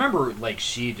right. I remember like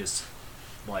she just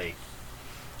like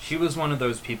She was one of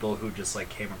those people who just like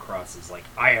came across as like,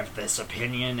 I have this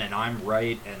opinion and I'm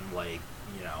right, and like,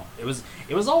 you know, it was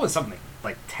always something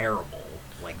like terrible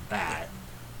like that.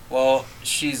 Well,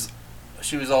 she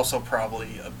was also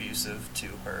probably abusive to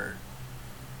her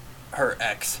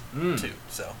ex too.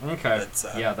 So okay, that's,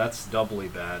 yeah, that's doubly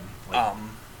bad. Like,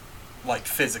 like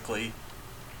physically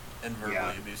and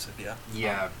verbally abusive. Yeah.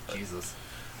 Yeah, Jesus.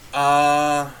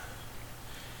 Yeah.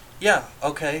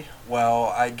 Okay.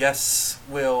 Well, I guess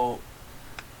we'll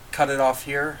cut it off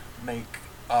here. Make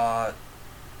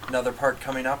another part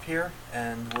coming up here,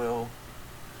 and we'll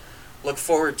look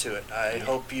forward to it. I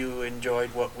hope you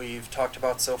enjoyed what we've talked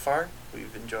about so far.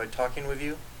 We've enjoyed talking with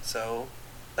you. So,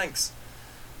 thanks.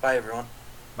 Bye, everyone.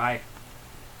 Bye.